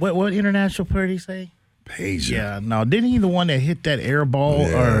no, what international player did he say? Peja. Yeah, no, didn't he the one that hit that air ball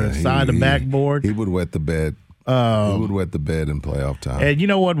or side the backboard? He would wet the bed. He would wet the bed in playoff time. And you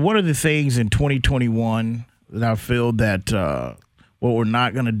know what? One of the things in 2021 that I feel that what we're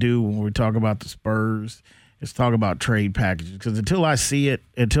not going to do when we talk about the Spurs is talk about trade packages, because until I see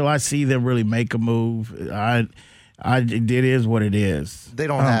them really make a move, it is what it is. They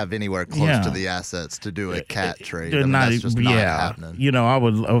don't have anywhere close to the assets to do a cat trade. That's just not happening. You know,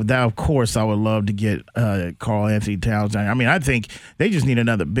 of course I would love to get Karl Anthony Towns down. I mean, I think they just need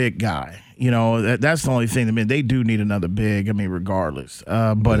another big guy. You know, that's the only thing. I mean, they do need another big. I mean, regardless.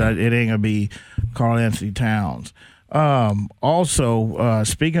 But it ain't gonna be Karl Anthony Towns. Also,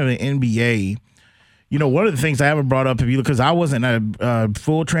 speaking of the NBA. You know, one of the things I haven't brought up, because I wasn't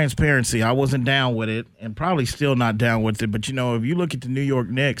full transparency, I wasn't down with it, and probably still not down with it. But you know, if you look at the New York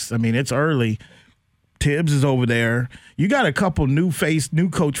Knicks, I mean, it's early. Tibbs is over there. You got a couple new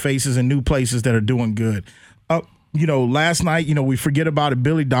coach faces in new places that are doing good. You know, last night, you know, we forget about it.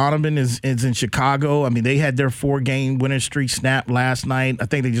 Billy Donovan is in Chicago. I mean, they had their 4-game winning streak snapped last night. I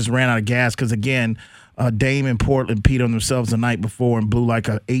think they just ran out of gas because, again, Dame and Portland peed on themselves the night before and blew like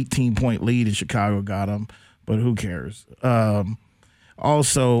an 18-point lead, and Chicago got them. But who cares?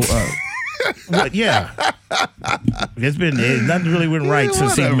 Also, nothing really went right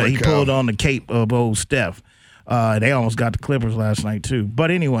since he pulled on the cape of old Steph. They almost got the Clippers last night too.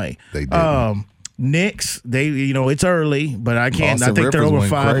 But anyway, they did. Knicks, it's early, but I think they're over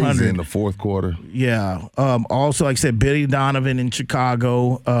 500 in the fourth quarter. Yeah. Also, like I said, Billy Donovan in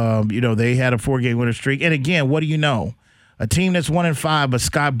Chicago. They had a 4-game winning streak. And again, what do you know? A team that's 1-5, but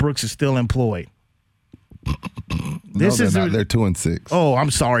Scott Brooks is still employed. They're 2-6. Oh,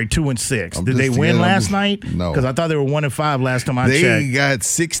 I'm sorry, 2-6. Did they win last night? No, because I thought they were 1-5 last time I checked. They got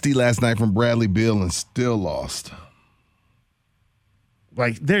 60 last night from Bradley Beal and still lost.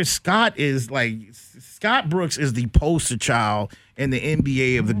 Like Scott Brooks is the poster child in the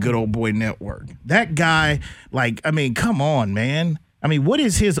NBA of the Good Old Boy Network. That guy, come on, man. I mean, what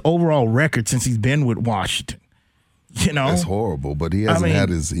is his overall record since he's been with Washington? You know, that's horrible. But he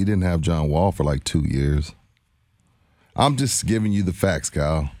hasn't he didn't have John Wall for like 2 years. I'm just giving you the facts,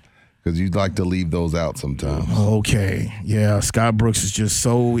 Kyle, because you'd like to leave those out sometimes. Okay, yeah. Scott Brooks is just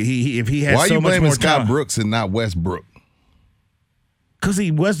so if he had Why so are you much blaming more Scott time, Brooks and not Westbrook? Because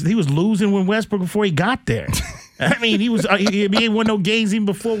he was losing when Westbrook before he got there. I mean, he ain't won no games even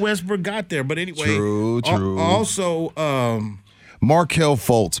before Westbrook got there. But anyway, true. Also, Markelle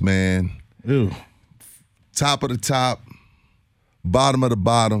Fultz, man, ew. Top of the top, bottom of the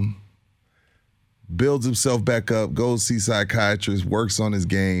bottom, builds himself back up, goes see psychiatrist, works on his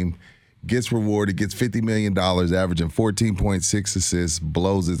game, gets rewarded, gets $50 million, averaging 14.6 assists,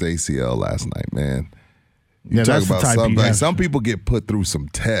 blows his ACL last night, man. You talk about some people get put through some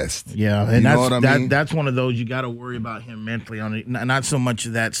tests. Yeah, and that's one of those you got to worry about him mentally on it. Not so much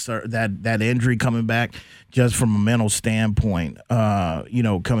that injury coming back, just from a mental standpoint.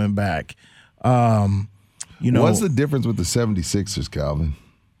 Coming back. What's the difference with the 76ers, Calvin?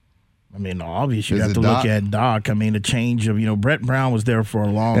 I mean, obviously you have to look at Doc. I mean, the change of Brett Brown was there for a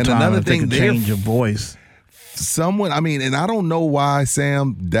long time. And another thing, change of voice. And I don't know why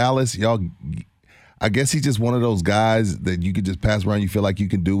Dallas, y'all. I guess he's just one of those guys that you could just pass around, you feel like you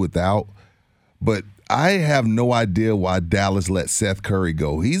can do without. But I have no idea why Dallas let Seth Curry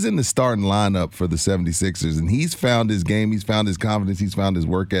go. He's in the starting lineup for the 76ers, and he's found his game. He's found his confidence. He's found his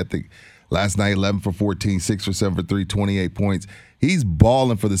work ethic. Last night, 11 for 14, 6 for 7 for 3, 28 points. He's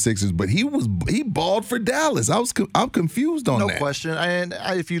balling for the Sixers, but he balled for Dallas. I'm confused on that. No question. And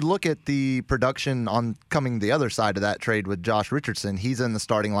if you look at the production on coming the other side of that trade with Josh Richardson, he's in the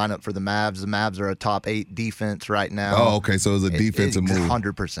starting lineup for the Mavs. The Mavs are a top 8 defense right now. Oh, okay. So it was a defensive move.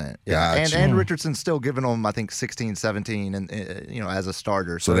 100%. Yeah. Gotcha. And Richardson's still giving them, I think, 16, 17, and as a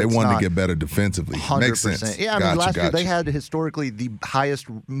starter. So they wanted to get better defensively. 100%. Makes sense. Yeah, I mean, last year they had historically the highest,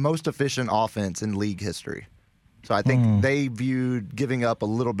 most efficient offense in league history. So I think they viewed giving up a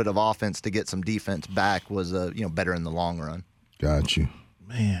little bit of offense to get some defense back was better in the long run. Got you.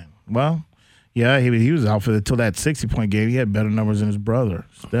 Man. Well, yeah, he was out until that 60-point game. He had better numbers than his brother,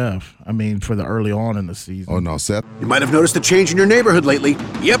 Steph. I mean, for the early on in the season. Oh, no, Seth? You might have noticed a change in your neighborhood lately.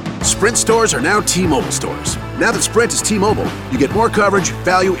 Yep, Sprint stores are now T-Mobile stores. Now that Sprint is T-Mobile, you get more coverage,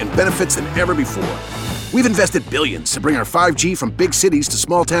 value, and benefits than ever before. We've invested billions to bring our 5G from big cities to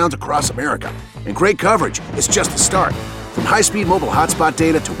small towns across America. And great coverage is just the start. From high-speed mobile hotspot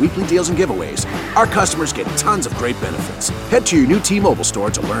data to weekly deals and giveaways, our customers get tons of great benefits. Head to your new T-Mobile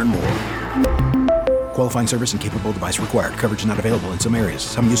store to learn more. Qualifying service and capable device required. Coverage not available in some areas.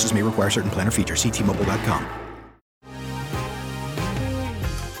 Some uses may require certain plan or features. See T-Mobile.com.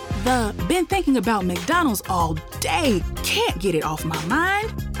 Been thinking about McDonald's all day. Can't get it off my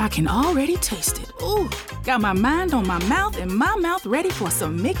mind. I can already taste it. Ooh, got my mind on my mouth and my mouth ready for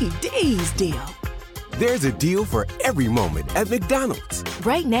some Mickey D's deal. There's a deal for every moment at McDonald's.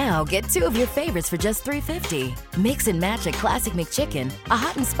 Right now, get 2 of your favorites for just $3.50. Mix and match a classic McChicken, a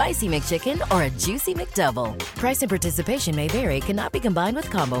hot and spicy McChicken, or a juicy McDouble. Price and participation may vary. Cannot be combined with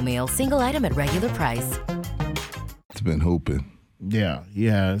combo meal. Single item at regular price. It's been hooping. Yeah, he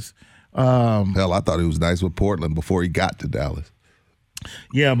has. Hell, I thought he was nice with Portland before he got to Dallas.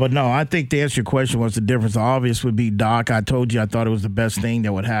 Yeah, but no, I think to answer your question, what's the difference? The obvious would be Doc. I told you I thought it was the best thing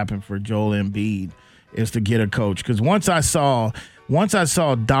that would happen for Joel Embiid is to get a coach. Because once I saw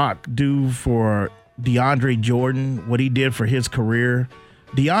Doc do for DeAndre Jordan what he did for his career,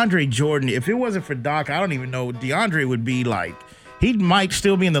 DeAndre Jordan, if it wasn't for Doc, I don't even know. DeAndre would be like, he might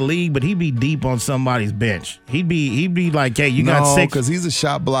still be in the league, but he'd be deep on somebody's bench. He'd be like, hey, you got 6. Because he's a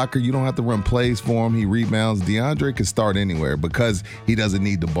shot blocker. You don't have to run plays for him. He rebounds. DeAndre can start anywhere because he doesn't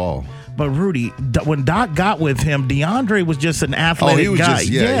need the ball. But Rudy, when Doc got with him, DeAndre was just an athletic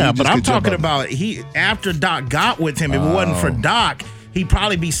guy. But I'm talking about after Doc got with him, if it wasn't for Doc, he'd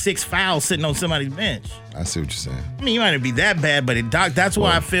probably be 6 fouls sitting on somebody's bench. I see what you're saying. I mean, he might not be that bad, but Doc, that's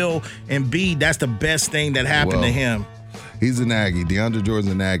why I feel Embiid, that's the best thing that happened to him. He's an Aggie. DeAndre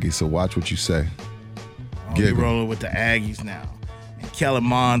Jordan's an Aggie, so watch what you say. We're rolling with the Aggies now. And Kellen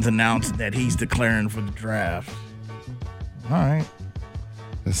Mond's announced that he's declaring for the draft. All right.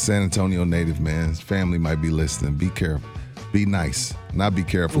 That's San Antonio native, man. His family might be listening. Be careful. Be nice. Not be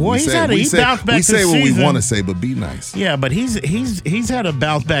careful. Well, we say what we want to say, but be nice. Yeah, but he's had a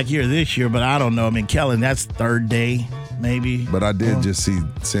bounce back year this year, but I don't know. I mean, Kellen, that's third day, maybe. But I did just see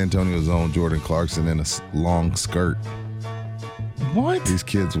San Antonio's own Jordan Clarkson in a long skirt. What? These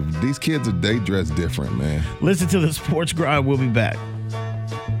kids, they dress different, man. Listen to the Sports Grind. We'll be back.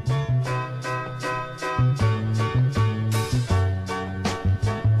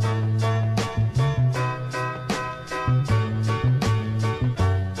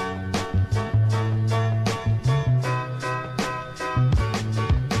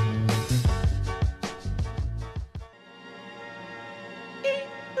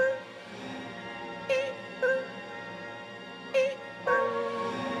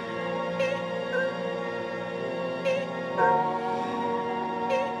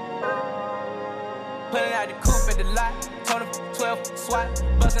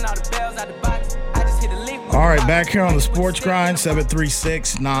 All right, back here on the Sports Grind,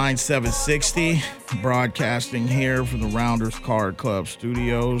 736-9760. Broadcasting here from the Rounders Card Club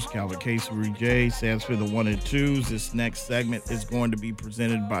studios. Calvin Casey, J, Sam Smith, the 1 and 2s. This next segment is going to be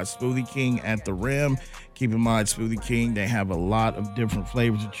presented by Smoothie King at the Rim. Keep in mind, Smoothie King, they have a lot of different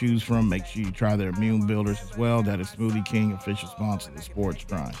flavors to choose from. Make sure you try their immune builders as well. That is Smoothie King, official sponsor of the Sports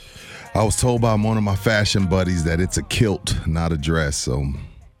Grind. I was told by one of my fashion buddies that it's a kilt, not a dress, so...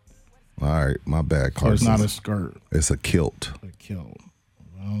 All right, my bad, Carson. So it's not a skirt. It's a kilt. A kilt.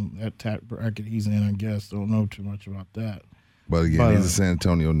 Well, that tax bracket he's in, I guess, don't know too much about that. But again, he's a San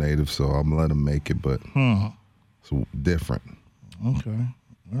Antonio native, so I'm going to let him make it, but it's different. Okay.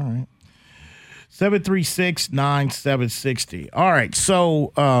 All right. 736-9760. All right,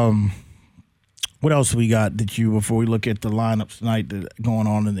 so what else we got before we look at the lineups tonight that going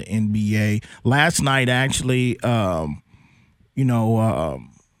on in the NBA? Last night, actually,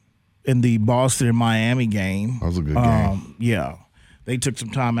 in the Boston and Miami game. That was a good game. Yeah. They took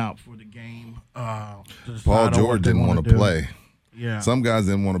some time out for the game. Paul George didn't want to play. Yeah. Some guys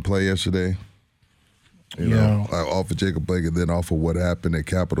didn't want to play yesterday. You know, off of Jacob Blake and then off of what happened at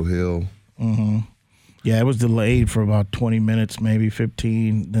Capitol Hill. Mm-hmm. Yeah, it was delayed for about 20 minutes, maybe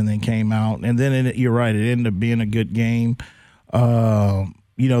 15. Then they came out. And then you're right, it ended up being a good game. I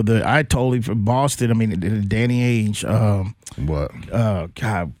totally, for Boston, I mean, Danny Ainge.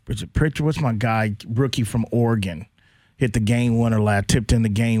 God, Richard Pritchard, what's my guy, rookie from Oregon? Hit the game winner tipped in the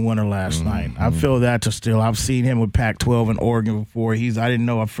game winner last night. I feel that to still. I've seen him with Pac-12 in Oregon before. I didn't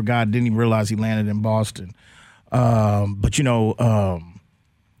know, I forgot, didn't even realize he landed in Boston. But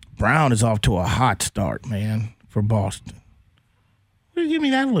Brown is off to a hot start, man, for Boston. What do you give me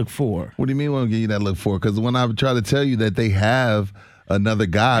that look for? What do you mean when I give you that look for? Because when I try to tell you that they have another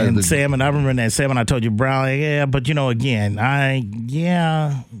guy. And Sam, and I remember that, Sam, and I told you, Brown, but again,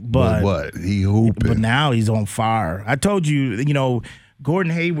 but what? He hooping. But now he's on fire. I told you,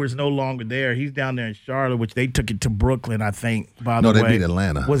 Gordon Hayward's no longer there. He's down there in Charlotte, which they took it to Brooklyn, I think, by the way. No, they beat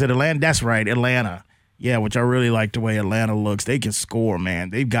Atlanta. Was it Atlanta? That's right, Atlanta. Yeah, which I really like the way Atlanta looks. They can score, man.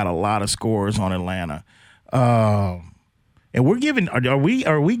 They've got a lot of scorers on Atlanta. And we're giving are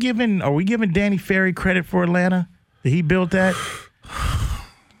we giving Danny Ferry credit for Atlanta? That he built that?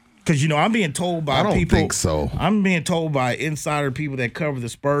 Because I'm being told by people. I don't think so. I'm being told by insider people that cover the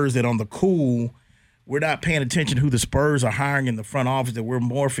Spurs that on the cool, we're not paying attention to who the Spurs are hiring in the front office. That we're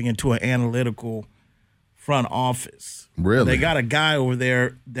morphing into an analytical front office. Really? They got a guy over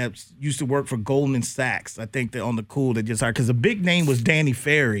there that used to work for Goldman Sachs. I think they're on the cool. They just hired because the big name was Danny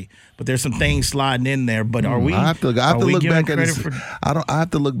Ferry, but there's some things sliding in there. But are we? I have to look back at his. I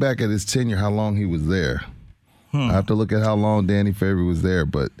have to look back at his tenure, how long he was there. I have to look at how long Danny Ferry was there.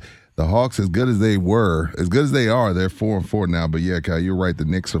 But the Hawks, as good as they are, they're 4-4 now. But yeah, Kyle, you're right. The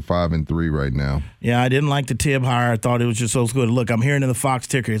Knicks are 5-3 right now. Yeah, I didn't like the Tibb hire. I thought it was just so good. Look, I'm hearing in the Fox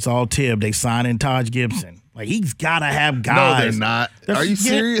ticker, it's all Tibb. They signed in Taj Gibson. Like, he's got to have guys. No, they're not. Are you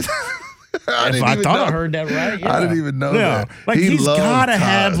serious? I thought I heard that right. Yeah. I didn't even know that. Like, he's got to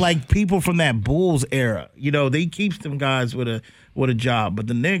have, like, people from that Bulls era. They keeps them guys with a job. But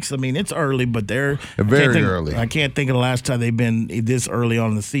the Knicks, I mean, it's early, but they're very early. I can't think of the last time they've been this early on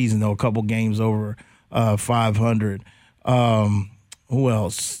in the season, though, a couple games over 500. Who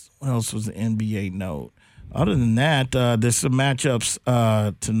else? What else was the NBA note? Other than that, there's some matchups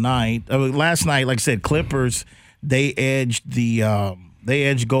tonight. Last night, like I said, Clippers, they edged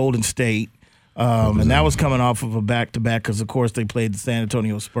Golden State. And that was coming off of a back-to-back because, of course, they played the San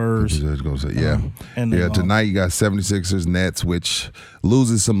Antonio Spurs. I was going to say, yeah. Tonight you got 76ers Nets, which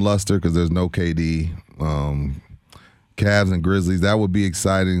loses some luster because there's no KD. Cavs and Grizzlies, that would be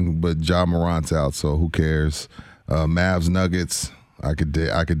exciting, but Ja Morant's out, so who cares? Mavs Nuggets, I could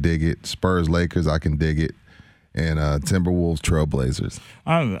dig it. Spurs Lakers, I can dig it. And Timberwolves Trailblazers.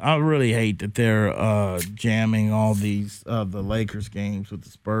 I really hate that they're jamming all these the Lakers games with the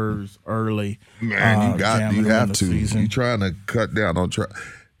Spurs early. Man, you have to. You're trying to cut down on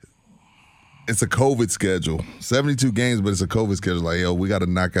It's a COVID schedule. 72 games, but it's a COVID schedule. Like, we got to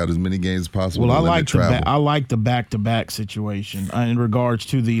knock out as many games as possible. Well, I like the back-to-back situation in regards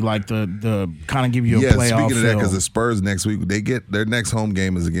to the kind of give you a playoff. Yeah, speaking of that, because feel. the Spurs next week, they get their next home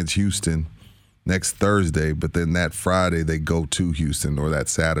game is against Houston next Thursday, but then that Friday they go to Houston, or that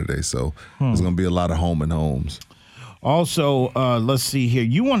Saturday. So there's going to be a lot of home and homes. Also, let's see here.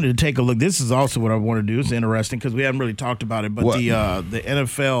 You wanted to take a look. This is also what I want to do. It's interesting because we haven't really talked about it, but the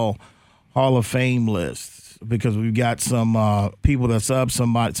NFL Hall of Fame list, because we've got some people that's up,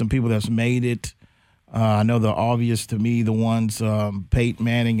 some people that's made it. I know the obvious to me, the ones Peyton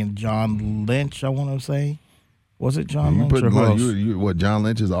Manning and John Lynch, I want to say. Was it John Lynch? What, John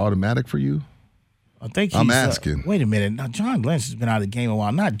Lynch is automatic for you? I think I'm asking. Wait a minute. Now, John Lynch has been out of the game a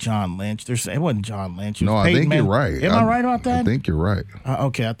while. Not John Lynch. It wasn't John Lynch. No, I think you're right. Am I right about that? I think you're right.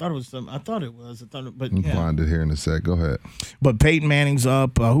 Okay, I thought it was. But I'll find it here in a sec. Go ahead. But Peyton Manning's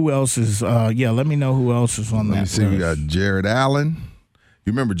up. Who else is? Let me know who else is on that. Let me see. We got Jared Allen.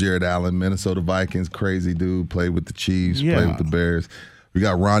 You remember Jared Allen, Minnesota Vikings, crazy dude, played with the Chiefs, played with the Bears. We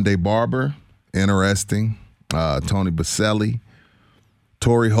got Rondé Barber, interesting. Tony Baselli.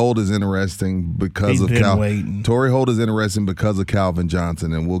 Torrey Holt is interesting because Torrey Holt is interesting because of Calvin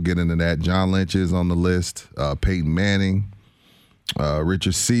Johnson, and we'll get into that. John Lynch is on the list. Peyton Manning,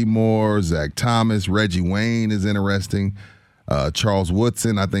 Richard Seymour, Zach Thomas, Reggie Wayne is interesting. Charles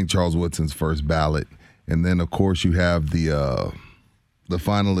Woodson, I think Charles Woodson's first ballot, and then of course you have the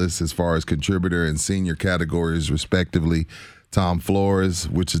finalists as far as contributor and senior categories respectively. Tom Flores,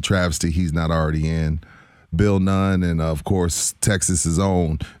 which is a travesty he's not already in. Bill Nunn, and, of course, Texas's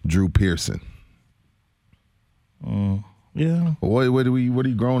own Drew Pearson. Yeah. What are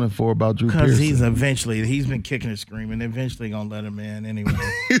you groaning for about Drew Pearson? Because he's been kicking and screaming. Eventually gonna let him in anyway.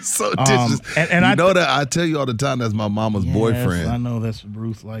 He's so disrespectful. And I know that I tell you all the time that's my mama's boyfriend. I know that's what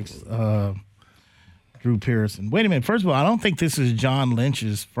Ruth likes. Drew Pearson. Wait a minute. First of all, I don't think this is John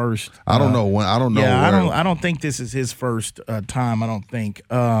Lynch's first. I don't know when. I don't know. Yeah, I don't think this is his first time. I don't think.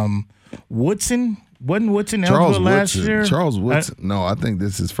 Woodson. Wasn't Woodson eligible last year? Charles Woodson. No, I think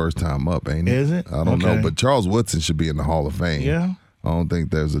this is his first time up, ain't it? Is it? I don't know, but Charles Woodson should be in the Hall of Fame. Yeah. I don't think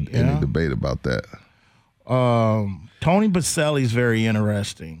there's any debate about that. Tony Baselli's very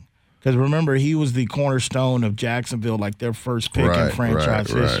interesting because remember he was the cornerstone of Jacksonville, like their first pick in franchise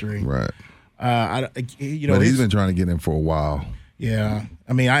history. Right. But he's been trying to get in for a while. Yeah,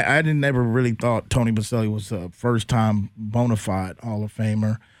 I mean, I never really thought Tony Baselli was a first-time bona fide Hall of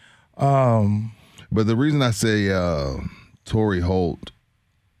Famer. But the reason I say Torrey Holt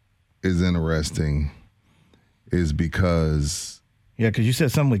is interesting is because because you said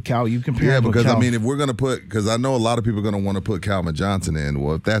something with Cal. You compared him with because Cal. I mean, if we're gonna because I know a lot of people are gonna want to put Calvin Johnson in.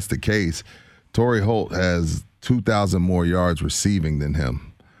 Well, if that's the case, Torrey Holt has 2,000 more yards receiving than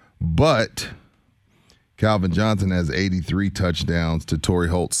him, but Calvin Johnson has 83 touchdowns to Torrey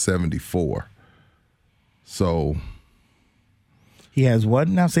Holt's 74. So he has what?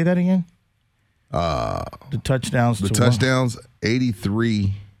 Now say that again. The touchdowns. The touchdowns,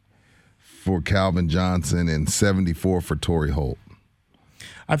 83 for Calvin Johnson and 74 for Torrey Holt.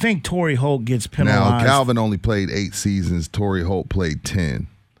 I think Torrey Holt gets penalized. Now, Calvin only played 8 seasons. Torrey Holt played 10.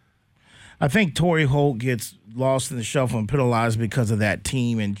 I think Torrey Holt gets lost in the shuffle and penalized because of that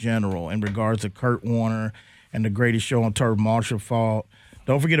team in general in regards to Kurt Warner and the Greatest Show on Turf, Marshall Faulk.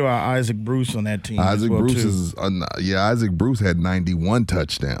 Don't forget about Isaac Bruce on that team. Isaac Bruce too. Isaac Bruce had 91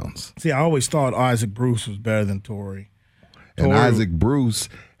 touchdowns. See, I always thought Isaac Bruce was better than Torrey. And Isaac Bruce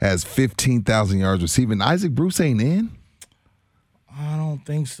has 15,000 yards receiving. Isaac Bruce ain't in? I don't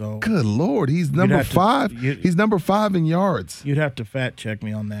think so. Good Lord, he's number 5. He's number 5 in yards. You'd have to fact check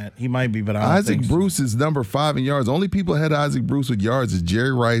me on that. He might be, but I don't Isaac think so. Bruce is number 5 in yards. Only people ahead of Isaac Bruce with yards is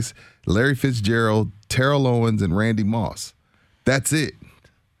Jerry Rice, Larry Fitzgerald, Terrell Owens, and Randy Moss. That's it.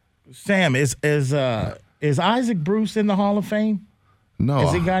 Sam, is Isaac Bruce in the Hall of Fame? No.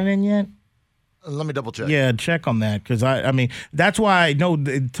 Has he gotten in yet? Let me double check. Yeah, check on that because I mean that's why I know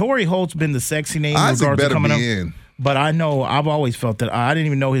Torrey Holt's been the sexy name in Isaac regards to coming up. in. But I know I've always felt that I didn't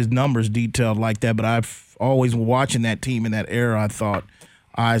even know his numbers detailed like that. But I've always watching that team in that era. I thought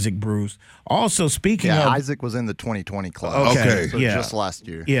Isaac Bruce. Also, speaking of Isaac was in the 2020 class. Okay. So just last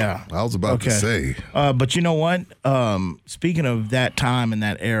year. Yeah, I was about to say. But you know what? Speaking of that time and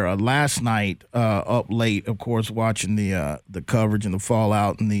that era, last night up late, of course, watching the coverage and the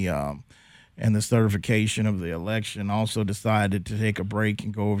fallout and the certification of the election. Also decided to take a break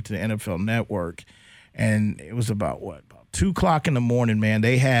and go over to the NFL Network. And it was about 2:00 in the morning, man.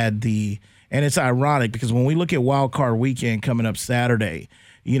 They had and it's ironic because when we look at Wild Card Weekend coming up Saturday,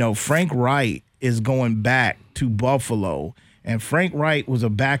 Frank Wright is going back to Buffalo. And Frank Wright was a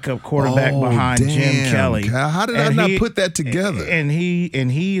backup quarterback behind Jim Kelly. How did I not put that together? And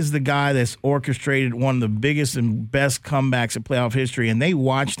he is the guy that's orchestrated one of the biggest and best comebacks in playoff history. And they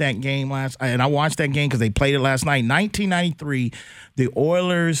watched that game I watched that game because they played it last night. 1993, the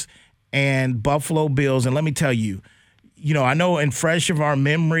Oilers and Buffalo Bills. And let me tell you, I know in fresh of our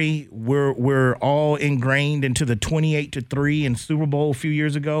memory, we're all ingrained into the 28-3 in Super Bowl a few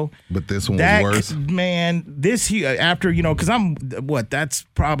years ago. But this one was worse. Man, this year, after, because that's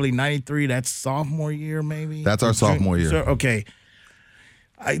probably 93, that's sophomore year maybe? That's our sophomore year. So, okay.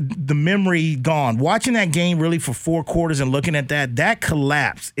 The memory gone. Watching that game really for 4 quarters and looking at that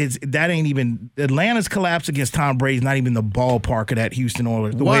collapse, Atlanta's collapse against Tom Brady is not even the ballpark of that Houston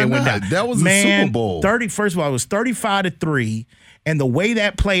Oilers. The way it went down. That was a Super Bowl. First of all, it was 35-3, and the way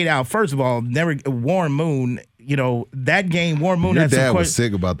that played out. First of all, Warren Moon. That game, Warren Moon Your had some dad was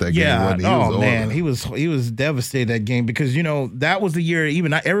sick about that game. Yeah, Wasn't he? he was devastated that game because that was the year.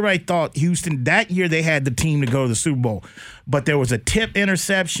 Even everybody thought Houston that year they had the team to go to the Super Bowl, but there was a tip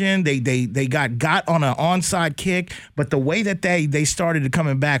interception. They got on an onside kick, but the way that they started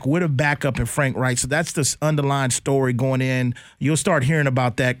coming back with a backup in Frank Wright. So that's the underlying story going in. You'll start hearing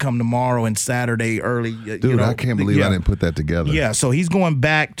about that come tomorrow and Saturday early. Dude, I can't believe I didn't put that together. Yeah, so he's going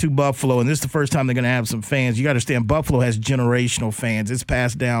back to Buffalo, and this is the first time they're going to have some fans. You got to understand, Buffalo has generational fans. It's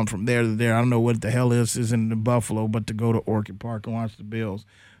passed down from there to there. I don't know what the hell this is in Buffalo, but to go to Orchid Park and watch the Bills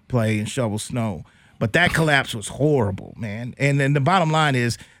play and shovel snow. But that collapse was horrible, man. And then the bottom line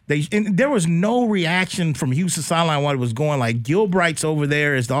is there was no reaction from Houston sideline while it was going. Like Gilbright's over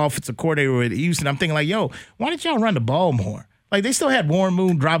there as the offensive coordinator at Houston. I'm thinking like, yo, why didn't y'all run the ball more? Like, they still had Warren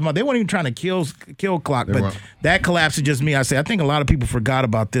Moon driving out. They weren't even trying to kill clock. But that collapse is just me. I think a lot of people forgot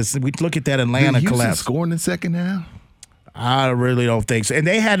about this. We look at that Atlanta Did Houston collapse. score in the second half? I really don't think so. And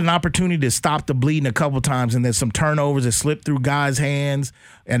they had an opportunity to stop the bleeding a couple times, and there's some turnovers that slipped through guys' hands,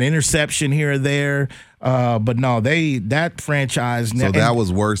 an interception here or there. But no, that franchise. So that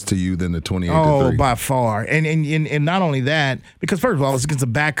was worse to you than the 28-3. Oh, by far. And not only that, because first of all, it's against a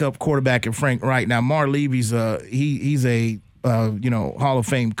backup quarterback in Frank Wright. Now, Mar Levy's he's a Hall of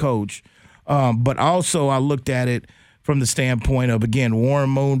Fame coach. But also I looked at it from the standpoint of, again, Warren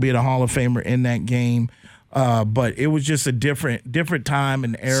Moon being a Hall of Famer in that game. But it was just a different time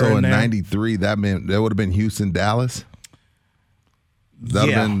and era. So in '93, that would have been Houston, Dallas. That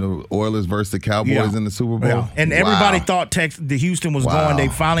would have been the Oilers versus the Cowboys in the Super Bowl. Yeah. And everybody thought the Houston was going. They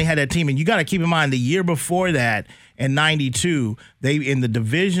finally had that team, and you got to keep in mind the year before that, in '92, they in the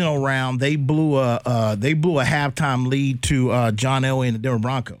divisional round they blew a halftime lead to John Elway and the Denver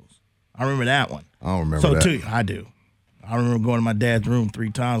Broncos. I remember that one. I don't remember that. Too, I do. I remember going to my dad's room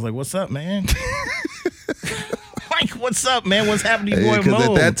 3 times, like, "What's up, man?" Like, what's up, man? What's happening to your boy Mo? Because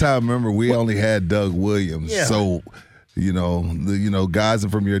at that time, remember, we only had Doug Williams. Yeah. So, guys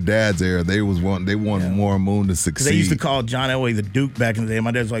from your dad's era, they wanted Warren Moon to succeed. They used to call John Elway the Duke back in the day.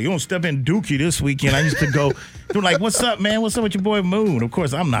 My dad's like, "You don't step in Dookie this weekend." I used to go, they're like, "What's up, man? What's up with your boy Moon?" Of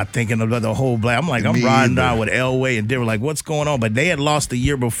course, I'm not thinking about the whole black. I'm like, I'm riding down with Elway, and they were like, "What's going on?" But they had lost the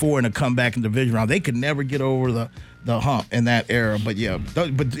year before in a comeback in the division round. They could never get over the hump in that era. But yeah,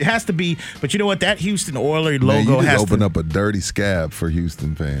 but it has to be. But you know what? That Houston Oilers logo has to open up a dirty scab for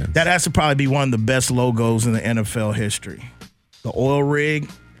Houston fans. That has to probably be one of the best logos in the NFL history. The oil rig.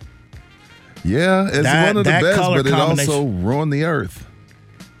 Yeah, it's one of the best, but it also ruined the earth.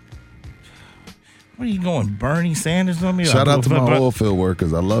 What are you going, Bernie Sanders on me? Shout out to my oil field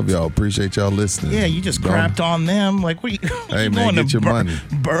workers. I love y'all. Appreciate y'all listening. Yeah, you just crapped on them. Like, what are you? Hey, man, get your money.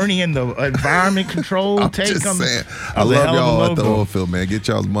 Bernie and the environment control I'm take just on saying. I love y'all at the oil field, man. Get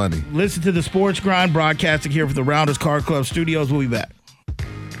y'all's money. Listen to the Sports Grind, broadcasting here from the Rounders Car Club Studios. We'll be back.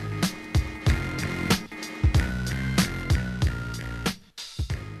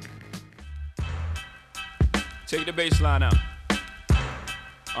 Take the bass line out.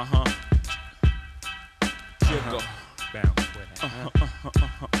 Jiggle. Bounce with it.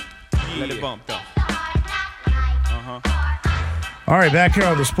 Let it bump though. All right, back here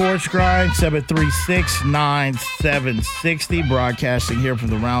on the Sports Grind, 736-9760, broadcasting here from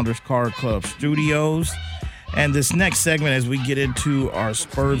the Rounders Car Club Studios. And this next segment, as we get into our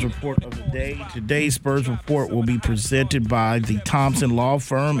Spurs Report of the day, today's Spurs Report will be presented by the Thompson Law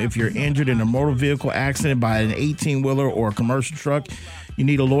Firm. If you're injured in a motor vehicle accident by an 18-wheeler or a commercial truck, you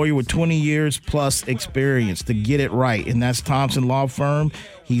need a lawyer with 20 years plus experience to get it right, and that's Thompson Law Firm.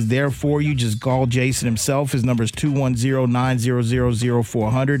 He's there for you. Just call Jason himself. His number is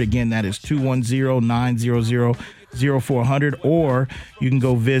 210-900-0400. Again, that is 210-900-0400. Or you can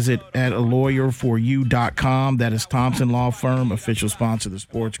go visit at alawyer4you.com. That is Thompson Law Firm, official sponsor of the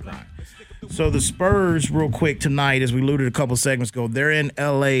Sports Grind. So the Spurs, real quick tonight, as we alluded a couple segments ago, they're in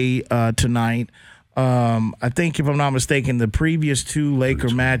L.A. Tonight. I think, if I'm not mistaken, the previous 2 Laker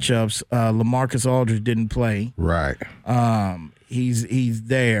matchups, LaMarcus Aldridge didn't play. Right. He's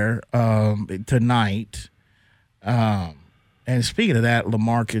there tonight. And speaking of that,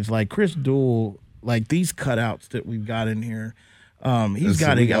 LaMarcus, like Chris Duell, like these cutouts that we've got in here, he's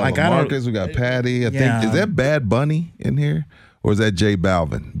got to like LaMarcus, we got Patty. I think is that Bad Bunny in here, or is that J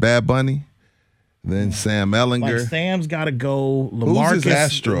Balvin? Bad Bunny. Then Sam Ellinger. Like Sam's got to go. LaMarcus. Who's his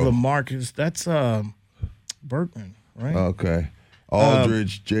Astro? LaMarcus. That's Berkman, right? Okay.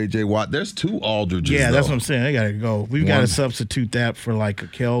 Aldridge, J.J. Watt. There's 2 Aldridges. Yeah, that's what I'm saying. They got to go. We've got to substitute that for like a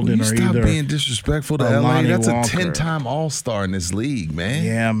Keldon or stop either. Being disrespectful to LA. That's Walker. A 10-time All-Star in this league, man.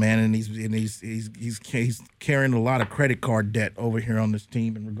 Yeah, man, and he's carrying a lot of credit card debt over here on this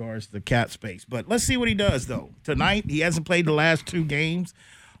team in regards to the cap space. But let's see what he does though. Tonight, he hasn't played the last 2 games.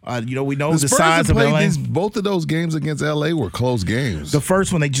 We know the size of LA. Both of those games against LA were close games. The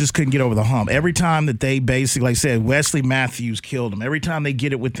first one, they just couldn't get over the hump. Every time that they basically, like I said, Wesley Matthews killed them. Every time they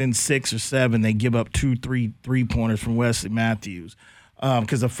get it within 6 or 7, they give up 2, 3 three-pointers from Wesley Matthews.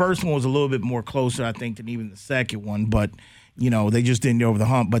 Because the first one was a little bit more closer, I think, than even the second one. But, they just didn't get over the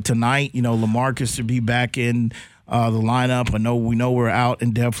hump. But tonight, LaMarcus to be back in the lineup. We know we're out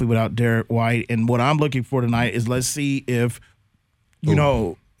and definitely without Derek White. And what I'm looking for tonight is let's see if,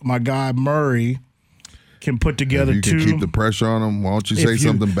 my guy Murray can put together if you can keep the pressure on him, why don't you say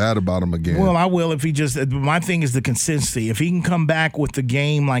something bad about him again? Well, I will if he just – my thing is the consistency. If he can come back with the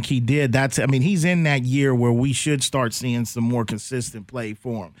game like he did, he's in that year where we should start seeing some more consistent play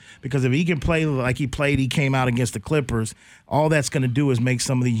for him. Because if he can play like he came out against the Clippers, all that's going to do is make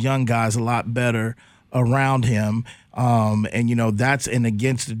some of these young guys a lot better around him.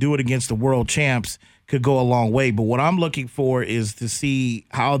 To do it against the world champs could go a long way. But what I'm looking for is to see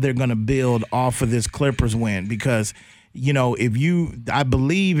how they're going to build off of this Clippers win, because I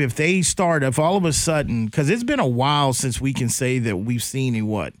believe if all of a sudden, because it's been a while since we can say that we've seen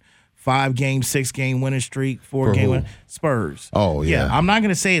 5-game, 6-game winning streak, 4-game win. Spurs. Oh, yeah. I'm not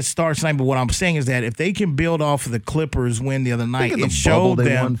going to say it starts tonight, but what I'm saying is that if they can build off of the Clippers win the other night, it showed them.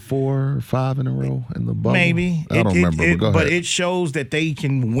 They won 4 or 5 in a row in the bubble. Maybe. I don't remember, but it shows that they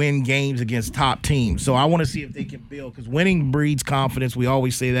can win games against top teams. So I want to see if they can build, because winning breeds confidence. We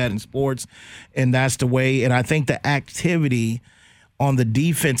always say that in sports, and that's the way. And I think the activity on the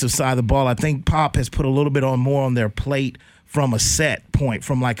defensive side of the ball, I think Pop has put a little bit more on their plate from a set point,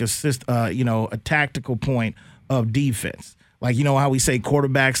 from like a tactical point of defense. Like, how we say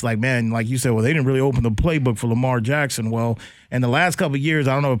quarterbacks, like, man, like you said, well, they didn't really open the playbook for Lamar Jackson. Well, in the last couple of years,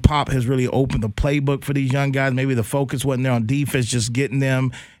 I don't know if Pop has really opened the playbook for these young guys. Maybe the focus wasn't there on defense, just getting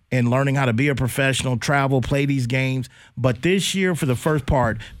them and learning how to be a professional, travel, play these games. But this year, for the first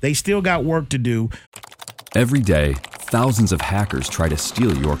part, they still got work to do. Every day, thousands of hackers try to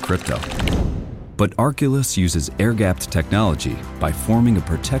steal your crypto. But Arculus uses air-gapped technology by forming a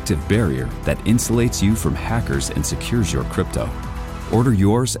protective barrier that insulates you from hackers and secures your crypto. Order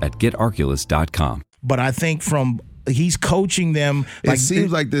yours at getarculus.com. But I think he's coaching them. It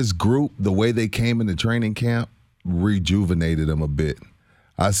seems like this group, the way they came into training camp, rejuvenated them a bit.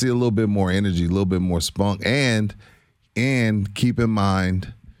 I see a little bit more energy, a little bit more spunk, and keep in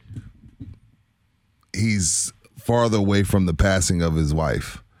mind, he's farther away from the passing of his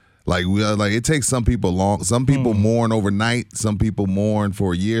wife. Like it takes some people long. Some people mourn overnight. Some people mourn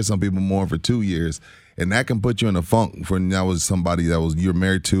for a year. Some people mourn for 2 years, and that can put you in a funk. That was somebody you're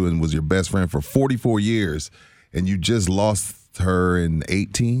married to and was your best friend for 44 years, and you just lost her in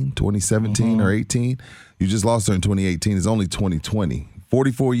 2017 or 18. You just lost her in 2018. It's only 2020.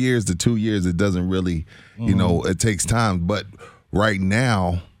 44 years to 2 years. It doesn't really, it takes time. But right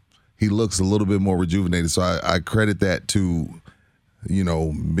now, he looks a little bit more rejuvenated. So I credit that to,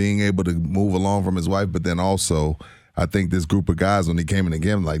 being able to move along from his wife. But then also, I think this group of guys, when he came in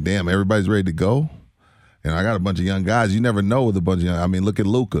again, like, damn, everybody's ready to go. And I got a bunch of young guys. You never know with a bunch of look at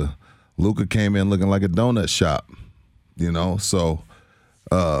Luka. Luka came in looking like a donut shop, So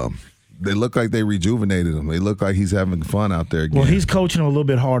they look like they rejuvenated him. They look like he's having fun out there again. Well, he's coaching him a little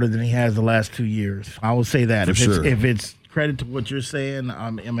bit harder than he has the last 2 years. I will say that. If it's credit to what you're saying,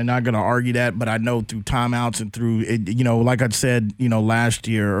 I'm not going to argue that, but I know through timeouts and through it, like I said, last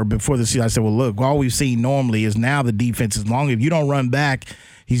year or before the season, I said, well, look, all we've seen normally is now the defense, as long as you don't run back,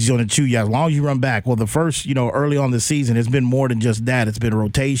 he's going to chew you out. As long as you run back. Well, the first, early on the season, it's been more than just that. It's been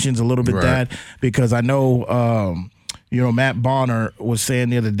rotations, a little bit that, because I know, Matt Bonner was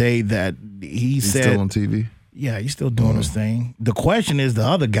saying the other day that he's still on TV. Yeah, he's still doing his thing. The question is the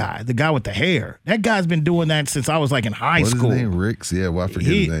other guy, the guy with the hair. That guy's been doing that since I was in high school. What's his name? Ricks? Yeah, well, I forget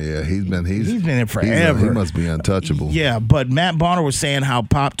his name. Yeah, he's been there forever. He must be untouchable. Yeah, but Matt Bonner was saying how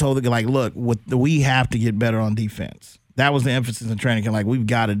Pop told the guy, look, we have to get better on defense. That was the emphasis in training camp. We've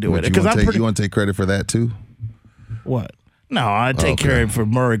got to do it. You want to take credit for that too? What? No, I take credit for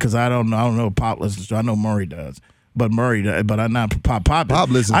Murray because I don't know if Pop listens to. I know Murray does. But I'm not Pop. Pop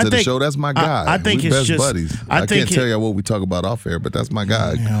listens to the show. That's my guy. I think We're it's best just buddies. I can't tell you what we talk about off air, but that's my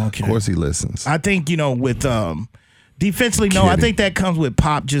guy. Yeah, okay. Of course he listens. I think with defensively, no. I think that comes with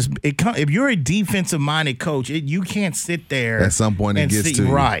Pop. If you're a defensive minded coach, you can't sit there at some point. It gets to you.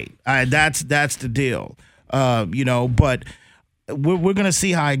 Right. That's the deal. But. We're going to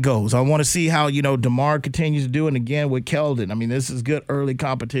see how it goes. I want to see how, DeMar continues to do it again with Keldon. I mean, this is good early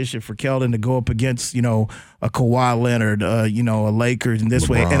competition for Keldon to go up against, a Kawhi Leonard, a Lakers in this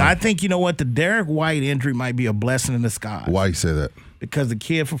way. And I think, the Derek White injury might be a blessing in disguise. Why you say that? Because the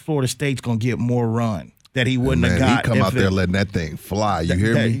kid from Florida State's going to get more run that he wouldn't have got. He come out there letting that thing fly. You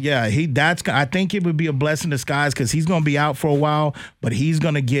hear me? Yeah, I think it would be a blessing in disguise because he's going to be out for a while, but he's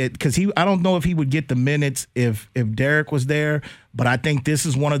going to get – I don't know if he would get the minutes if Derek was there, but I think this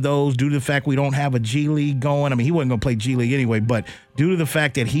is one of those due to the fact we don't have a G League going. I mean, he wasn't going to play G League anyway, but due to the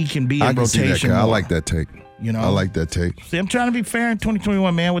fact that he can be in rotation. See that, I like that take. I like that take. See, I'm trying to be fair in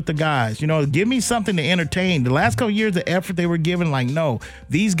 2021, man, with the guys. Give me something to entertain. The last couple of years, the effort they were giving,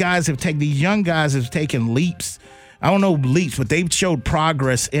 these young guys have taken leaps. I don't know leaps, but they've showed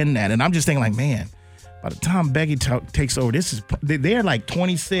progress in that. And I'm just thinking, man, By the time Becky takes over, they're like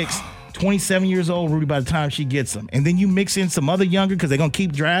 26, 27 years old, Rudy, by the time she gets them. And then you mix in some other younger because they're going to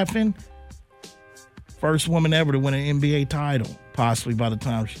keep drafting. First woman ever to win an NBA title, possibly by the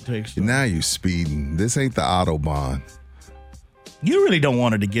time she takes them. Now you speeding. This ain't the Autobahn. You really don't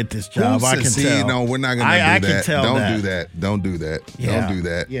want her to get this job. I can tell. No, we're not going to do that. I can tell Don't do that. Don't do that. Yeah. Don't do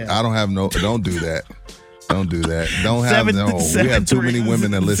that. Yeah. I don't have no. Don't do that. Don't do that. Don't have no. We have too many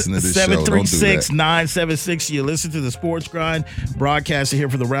women that listen to this show. Don't do that. 736-976. You listen to the Sports Grind, broadcasting here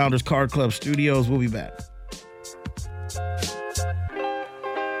from the Rounders Card Club studios. We'll be back.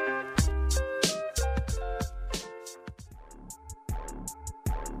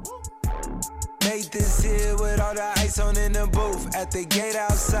 This here with all the ice on in the booth. At the gate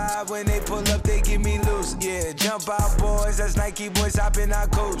outside, when they pull up, they give me loose. Yeah, jump out, boys. That's Nike boys hopping our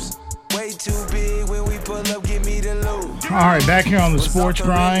coast. Way too big when we pull up, give me the loot. All right, back here on the Sports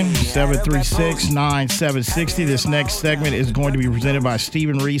Grind, 736-9760. This next segment is going to be presented by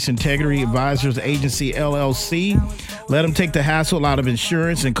Stephen Reese Integrity Advisors Agency, LLC. Let him take the hassle out of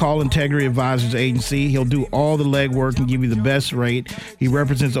insurance and call Integrity Advisors Agency. He'll do all the legwork and give you the best rate. He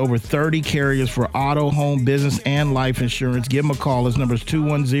represents over 30 carriers for auto, home, business, and life insurance. Give him a call. His number is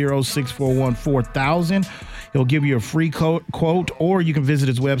 210-641-4000. He'll give you a free quote, or you can visit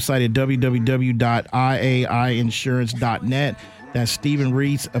his website at www.iaiinsurance.net. That's Stephen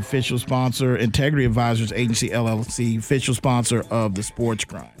Reese, official sponsor, Integrity Advisors Agency, LLC, official sponsor of the Sports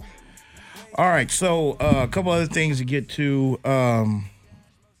Grind. All right, so a couple other things to get to.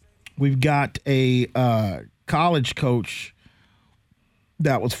 We've got a college coach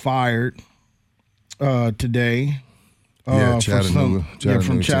that was fired today. Chattanooga.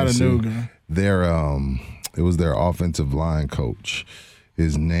 From Chattanooga. It was their offensive line coach.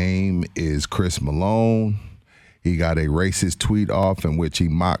 His name is Chris Malone. He got a racist tweet off in which he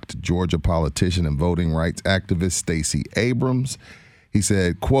mocked Georgia politician and voting rights activist Stacey Abrams. He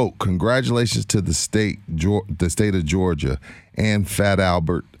said, quote, "Congratulations to the state of Georgia and Fat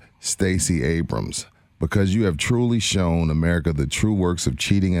Albert Stacey Abrams, because you have truly shown America the true works of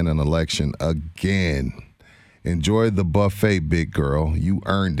cheating in an election again. Enjoy the buffet, big girl. You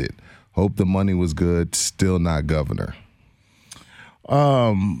earned it. Hope the money was good. Still not governor."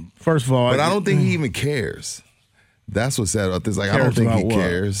 First of all, but I don't think he even cares. That's what's sad about this. Like, I don't think he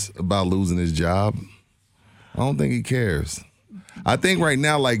cares about losing his job. I don't think he cares. I think right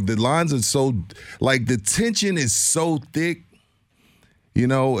now, like, the lines are so, like, the tension is so thick, you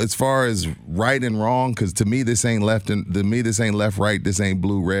know, as far as right and wrong, because to me, this ain't left, right, this ain't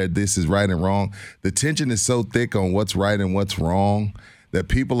blue, red, this is right and wrong. The tension is so thick on what's right and what's wrong that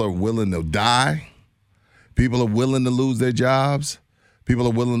people are willing to die. People are willing to lose their jobs. People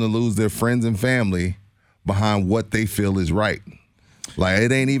are willing to lose their friends and family behind what they feel is right. Like, it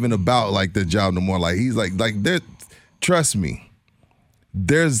ain't even about, like, the job no more. Like, he's like there. Trust me,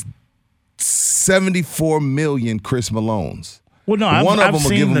 there's 74 million Chris Malones. Well, no, One of I've them will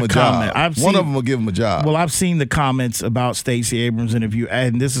seen give him the a comment. job. One of them will give him a job. Well, I've seen the comments about Stacey Abrams,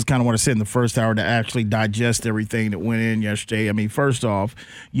 and this is kind of what I said in the first hour, to actually digest everything that went in yesterday. I mean, first off,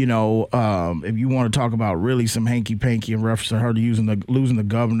 you know, if you want to talk about really some hanky-panky in reference to her losing the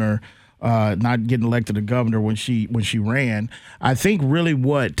governor, not getting elected a governor when she ran, I think really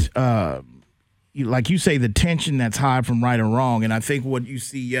what like you say, the tension that's high from right and wrong. And I think what you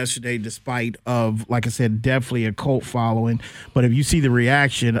see yesterday, despite of, like I said, definitely a cult following, but if you see the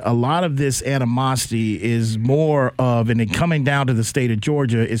reaction, a lot of this animosity is more of, and it coming down to the state of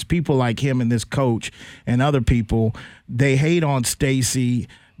Georgia, is people like him and this coach and other people, they hate on Stacey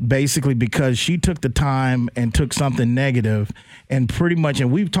basically because she took the time and took something negative and pretty much, and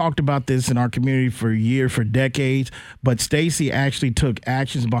we've talked about this in our community for years, for decades, but Stacey actually took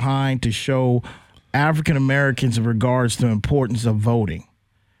actions behind to show African Americans in regards to the importance of voting.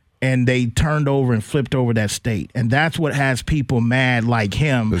 And they turned over and flipped over that state, and that's what has people mad like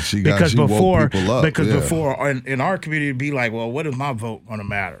him. Because before in our community, it'd be like, well, what is my vote going to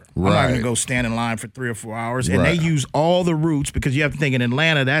matter? Right. I'm not going to go stand in line for 3 or 4 hours. And they use all the routes, because you have to think in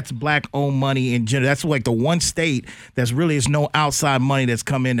Atlanta, that's black-owned money in general. That's like the one state that's really is no outside money that's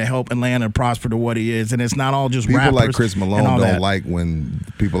come in to help Atlanta prosper to what it is, and it's not all just people rappers like Chris Malone don't that. like when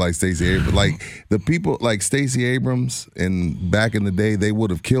people like Stacey Abrams, like the people like Stacey Abrams, and back in the day, they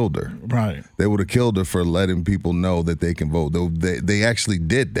would have killed her. Right. They would have killed her for letting people know that they can vote. They actually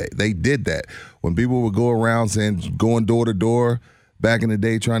did that. They did that. When people would go around saying, going door to door, back in the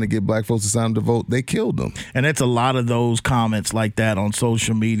day trying to get black folks to sign up to vote, they killed them. And it's a lot of those comments like that on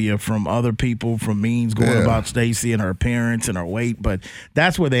social media from other people, from memes going about Stacey and her appearance and her weight. But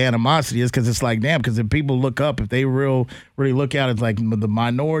that's where the animosity is, because it's like, damn, because if people look up, if they really look at it, it's like the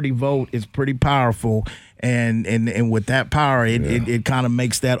minority vote is pretty powerful. And with that power, it kind of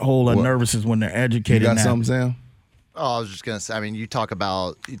makes that whole nervousness when they're educated. You got now. something, Sam? Oh, I was just gonna say. I mean, you're talking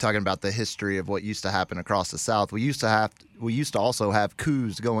about the history of what used to happen across the South. We used to also have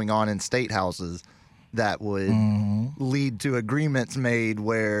coups going on in state houses that would lead to agreements made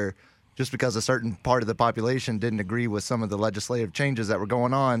where just because a certain part of the population didn't agree with some of the legislative changes that were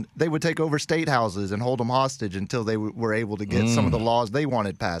going on, they would take over state houses and hold them hostage until they were able to get some of the laws they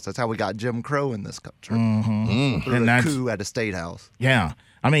wanted passed. That's how we got Jim Crow in this country. Through a coup at a state house. Yeah.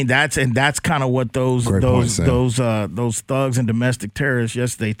 I mean, that's kind of what those thugs and domestic terrorists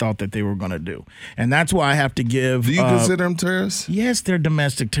yesterday thought that they were going to do, and that's why I have to give. Do you consider them terrorists? Yes, they're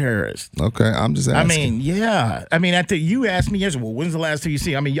domestic terrorists. Okay, I'm just asking. I mean, yeah. I mean, you asked me yesterday. Well, when's the last time you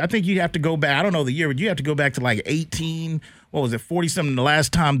see? I mean, I think you have to go back. I don't know the year, but you have to go back to like 18. What was it, 40-something? The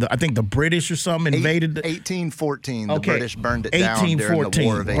last time I think the British or something invaded. 1814. The British burned it down during the War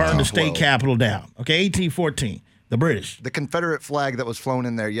of 1812. Burned the state capitol down. Okay, 1814. The British. The Confederate flag that was flown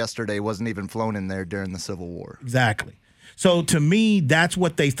in there yesterday wasn't even flown in there during the Civil War. Exactly. So to me, that's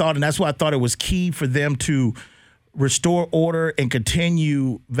what they thought, and that's why I thought it was key for them to restore order and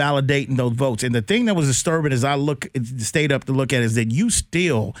continue validating those votes. And the thing that was disturbing as I stayed up to look at is that you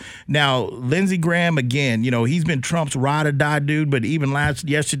still, now Lindsey Graham, again, he's been Trump's ride or die dude, but even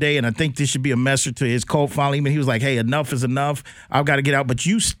yesterday, and I think this should be a message to his cult finally, he was like, hey, enough is enough. I've got to get out. But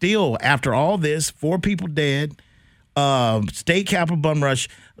you still, after all this, 4 people dead, state capitol bum rush,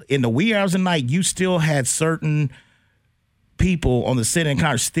 in the wee hours of the night, you still had certain people on the Senate and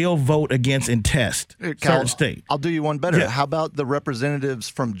Congress still vote against and test certain states. I'll do you one better. Yeah. How about the representatives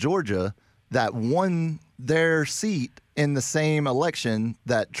from Georgia that won their seat in the same election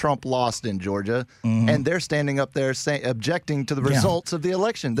that Trump lost in Georgia, and they're standing up there objecting to the results of the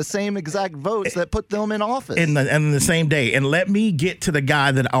election, the same exact votes that put them in office. In the same day. And let me get to the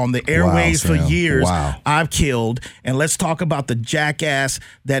guy that on the airways for years I've killed, and let's talk about the jackass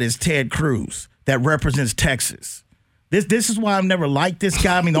that is Ted Cruz that represents Texas. This is why I've never liked this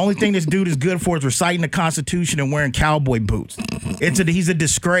guy. I mean, the only thing this dude is good for is reciting the Constitution and wearing cowboy boots. He's a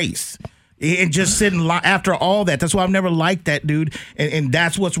disgrace. And just sitting after all that. That's why I've never liked that dude. And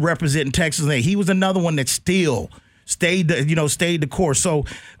that's what's representing Texas. He was another one that still stayed the course. So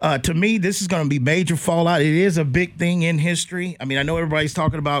to me, this is going to be major fallout. It is a big thing in history. I mean, I know everybody's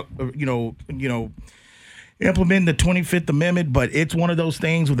talking about, implement the 25th Amendment, but it's one of those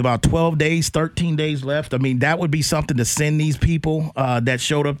things with about 13 days left. I mean, that would be something to send these people that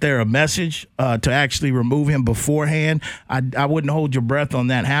showed up there a message to actually remove him beforehand. I wouldn't hold your breath on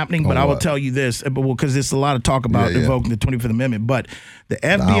that happening, but I will tell you this, because there's a lot of talk about invoking the 25th Amendment, but the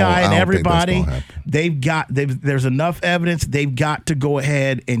FBI and everybody, there's enough evidence. They've got to go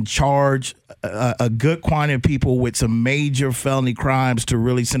ahead and charge a good quantity of people with some major felony crimes to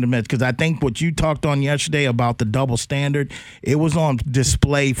really send a message. Because I think what you talked on yesterday about the double standard, it was on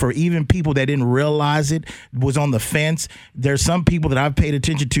display for even people that didn't realize it, was on the fence. There's some people that I've paid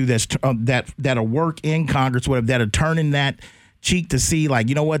attention to that are work in Congress, that are turning that cheek to see, like,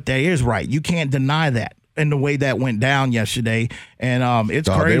 you know what, that is right. You can't deny that. In the way that went down yesterday, and it's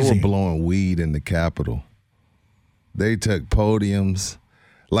crazy. They were blowing weed in the Capitol. They took podiums,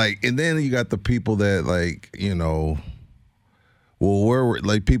 and then you got the people that,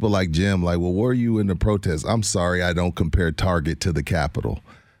 people like Jim, where were you in the protest? I'm sorry, I don't compare Target to the Capitol.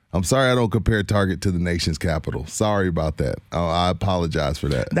 I'm sorry, I don't compare Target to the nation's capital. Sorry about that. I apologize for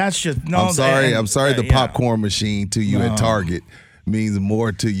that. That's just I'm sorry. The popcorn machine to you at Target means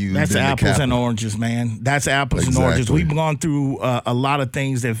more to you. That's than apples the and oranges, man. That's apples and oranges. We've gone through a lot of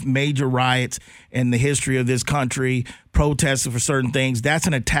things, that major riots in the history of this country, protests for certain things. That's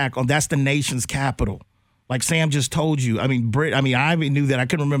an attack on. That's the nation's capital. Like Sam just told you. I mean, I even knew that. I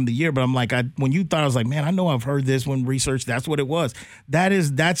couldn't remember the year, but I'm like, when you thought, I was like, man, I know I've heard this when researched. That's what it was.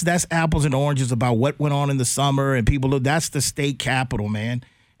 That's apples and oranges about what went on in the summer and people. That's the state capital, man.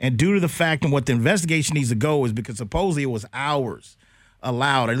 And due to the fact and what the investigation needs to go is because supposedly it was hours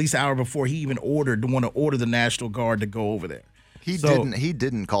allowed, at least an hour before he even order the National Guard to go over there. He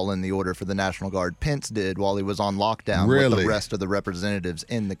didn't call in the order for the National Guard. Pence did while he was on lockdown with the rest of the representatives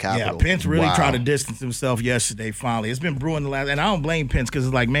in the Capitol. Yeah, Pence really tried to distance himself yesterday, finally. It's been brewing and I don't blame Pence because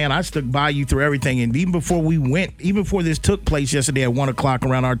it's like, man, I stuck by you through everything. And even before this took place yesterday at 1 o'clock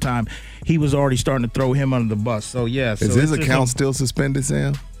around our time, he was already starting to throw him under the bus. So, yeah. Is his account still suspended,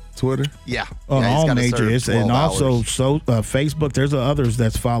 Sam? Twitter? Yeah. On he's all gotta major. serve And 12 also hours. Facebook, there's others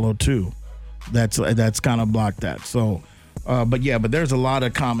that's followed too. That's kind of blocked that. So, but there's a lot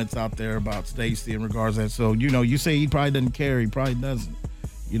of comments out there about Stacey in regards to that. So, you say he probably doesn't care. He probably doesn't,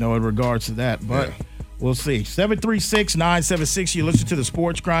 in regards to that. But we'll see. 736-976. You listen to the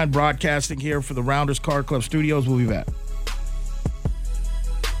Sports Grind broadcasting here for the Rounders Car Club Studios. We'll be back.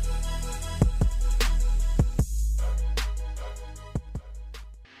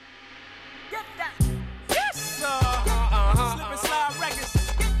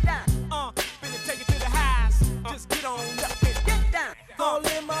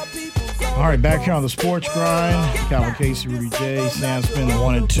 All right, back here on the Sports Grind. Calvin Casey, Rudy J, Sam Spin, the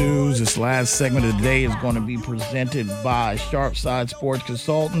 1 and 2s. This last segment of the day is going to be presented by Sharpside Sports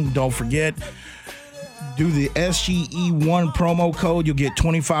Consultant. Don't forget, do the SGE1 promo code. You'll get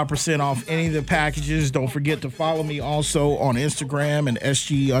 25% off any of the packages. Don't forget to follow me also on Instagram and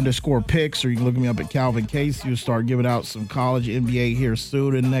SG_picks, or you can look me up at Calvin Casey. You'll start giving out some college NBA here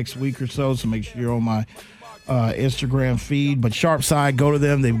soon in the next week or so make sure you're on my Instagram feed. But Sharpside, go to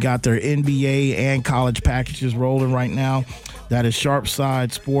them. They've got their NBA and college packages rolling right now. That is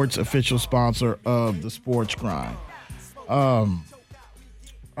Sharpside Sports, official sponsor of the Sports Grind. All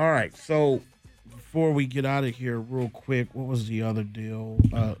right, so before we get out of here real quick, what was the other deal?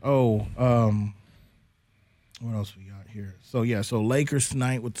 What else we got here? So Lakers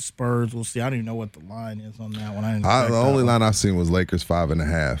tonight with the Spurs. We'll see. I don't even know what the line is on that one. The only line I've seen was Lakers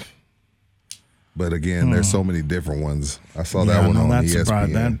 5.5. But again, there's so many different ones. I saw that one on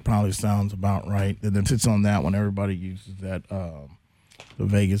ESPN. That probably sounds about right. And then it's on that one. Everybody uses that the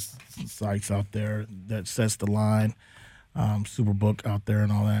Vegas sites out there that sets the line, Superbook out there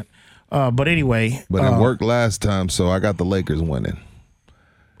and all that. But anyway. But it worked last time, so I got the Lakers winning.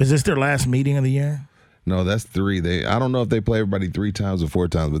 Is this their last meeting of the year? No, that's 3. I don't know if they play everybody 3 times or 4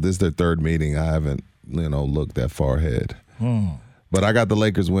 times, but this is their 3rd meeting. I haven't, looked that far ahead. But I got the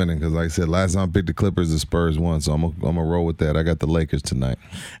Lakers winning because, like I said, last time I picked the Clippers, the Spurs won. So I'm gonna roll with that. I got the Lakers tonight.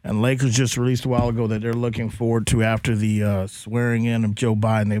 And Lakers just released a while ago that they're looking forward to after the swearing in of Joe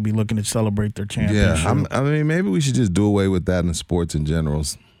Biden. They'll be looking to celebrate their championship. Yeah, maybe we should just do away with that in sports in general.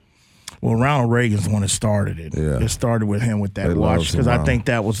 Well, Ronald Reagan's the one that started it. Yeah. It started with him with that watch because I think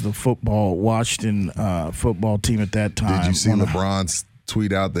that was the Washington football team at that time. Did you see LeBron's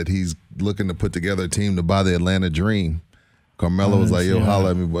tweet out that he's looking to put together a team to buy the Atlanta Dream? Carmelo was like,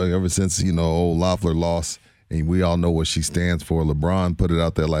 holla at me, but ever since, old Loeffler lost, and we all know what she stands for, LeBron put it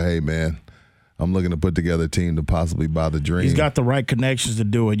out there like, hey, man, I'm looking to put together a team to possibly buy the Dream. He's got the right connections to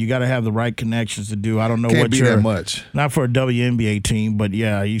do it. You got to have the right connections to do. I don't know Can't be that much. Not for a WNBA team, but,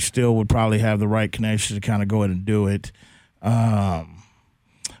 yeah, you still would probably have the right connections to kind of go ahead and do it.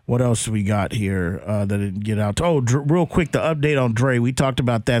 What else we got here that didn't get out? Real quick, the update on Dre. We talked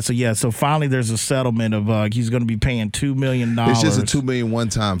about that. So finally there's a settlement of he's going to be paying $2 million. It's just a $2 million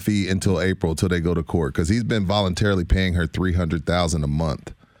one-time fee until April, until they go to court, because he's been voluntarily paying her $300,000 a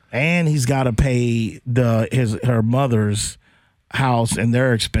month. And he's got to pay her mother's house and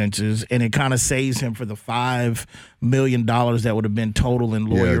their expenses, and it kind of saves him for the $5 million that would have been total in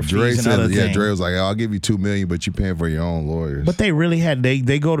lawyer fees and other things. Yeah, Dre was like, I'll give you $2 million, but you're paying for your own lawyers. But they really had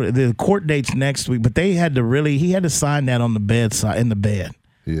they go to the court dates next week, but he had to sign that on the bedside in the bed.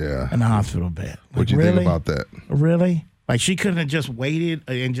 Yeah. In the hospital bed. What you think about that? Really? Like she couldn't have just waited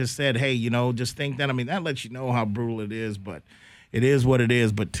and just said, hey, just think that. I mean, that lets you know how brutal it is, but it is what it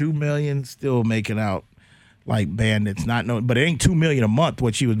is. But $2 million still making out like bandits, but it ain't $2 million a month.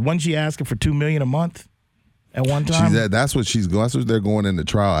 Wasn't she asking for $2 million a month at one time? That's what they're going into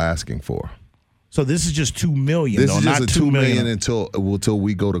trial asking for. So this is just $2 million. This is just not $2 million until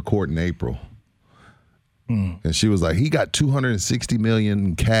we go to court in April. And she was like, he got $260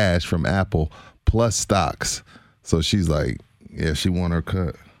 million cash from Apple plus stocks. So she's like, yeah, she won her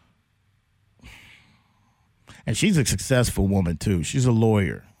cut. And she's a successful woman too. She's a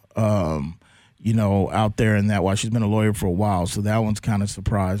lawyer. Out there in that while she's been a lawyer for a while. So that one's kind of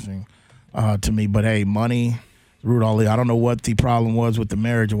surprising to me. But, hey, money, Rude Ali, I don't know what the problem was with the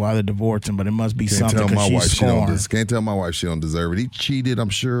marriage or why they're divorcing, but it must be something because she's scorned. Can't tell my wife she don't deserve it. He cheated, I'm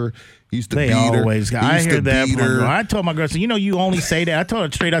sure. He used to beat her. I hear that from my girl. I told my girl, you only say that. I told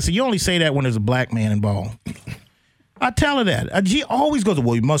her straight, I said, you only say that when there's a black man involved. I tell her that. She always goes,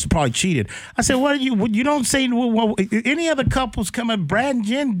 well, you must have probably cheated. I said, you don't say, well, any other couples come up, Brad and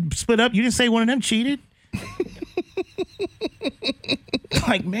Jen split up, you didn't say one of them cheated?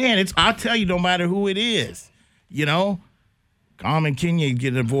 Like, man, I'll tell you no matter who it is. Carmen and Kenya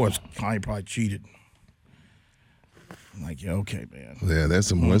get a divorce. Kanye probably cheated. I'm like, yeah, okay, man. Yeah, there's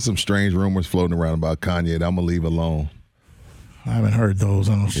some strange rumors floating around about Kanye that I'm going to leave alone. I haven't heard those.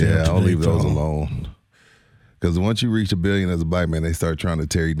 I don't see them. I'll leave those alone. Because once you reach $1 billion as a black man, they start trying to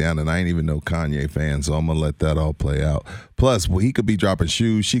tear you down. And I ain't even no Kanye fan, so I'm going to let that all play out. Plus, he could be dropping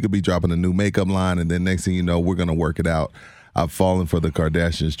shoes. She could be dropping a new makeup line. And then next thing you know, we're going to work it out. I've fallen for the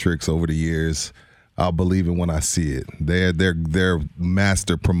Kardashians' tricks over the years. I'll believe it when I see it. They're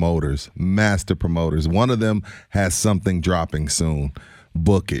master promoters. Master promoters. One of them has something dropping soon.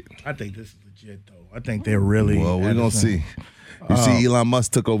 Book it. I think this is legit, though. I think they're really. Well, we're going to see. You see, Elon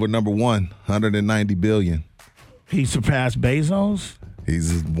Musk took over number one, $190 billion. He surpassed Bezos?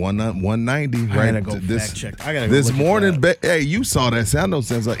 He's 190 right. I gotta go fact check. I gotta go this look morning. at Hey, you saw that? Sound no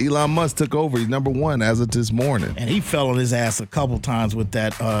sense. Elon Musk took over. He's number one as of this morning. And he fell on his ass a couple times with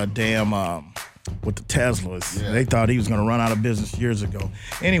that with the Teslas. Yeah. They thought he was going to run out of business years ago.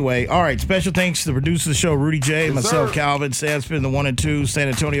 Anyway, all right. Special thanks to the producer of the show, Rudy J, yes, myself, sir. Calvin, Sanspin, the 1 and 2, San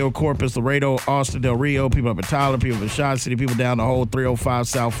Antonio, Corpus, Laredo, Austin, Del Rio, people up in Tyler, people up in Shot City, people down the whole 305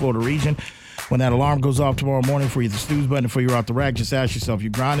 South Florida region. When that alarm goes off tomorrow morning for you, the snooze button, before you're off the rack, just ask yourself, you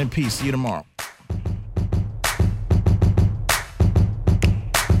grind in peace. See you tomorrow.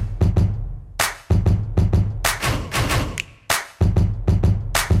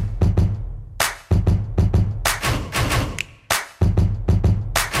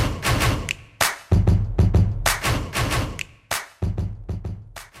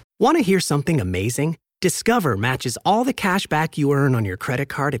 Want to hear something amazing? Discover matches all the cash back you earn on your credit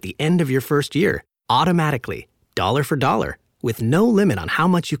card at the end of your first year, automatically, dollar for dollar, with no limit on how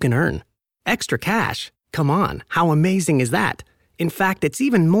much you can earn. Extra cash? Come on, how amazing is that? In fact, it's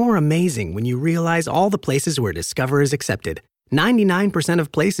even more amazing when you realize all the places where Discover is accepted. 99%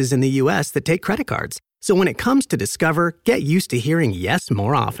 of places in the U.S. that take credit cards. So when it comes to Discover, get used to hearing yes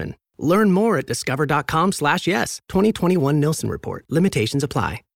more often. Learn more at discover.com/yes. 2021 Nielsen Report. Limitations apply.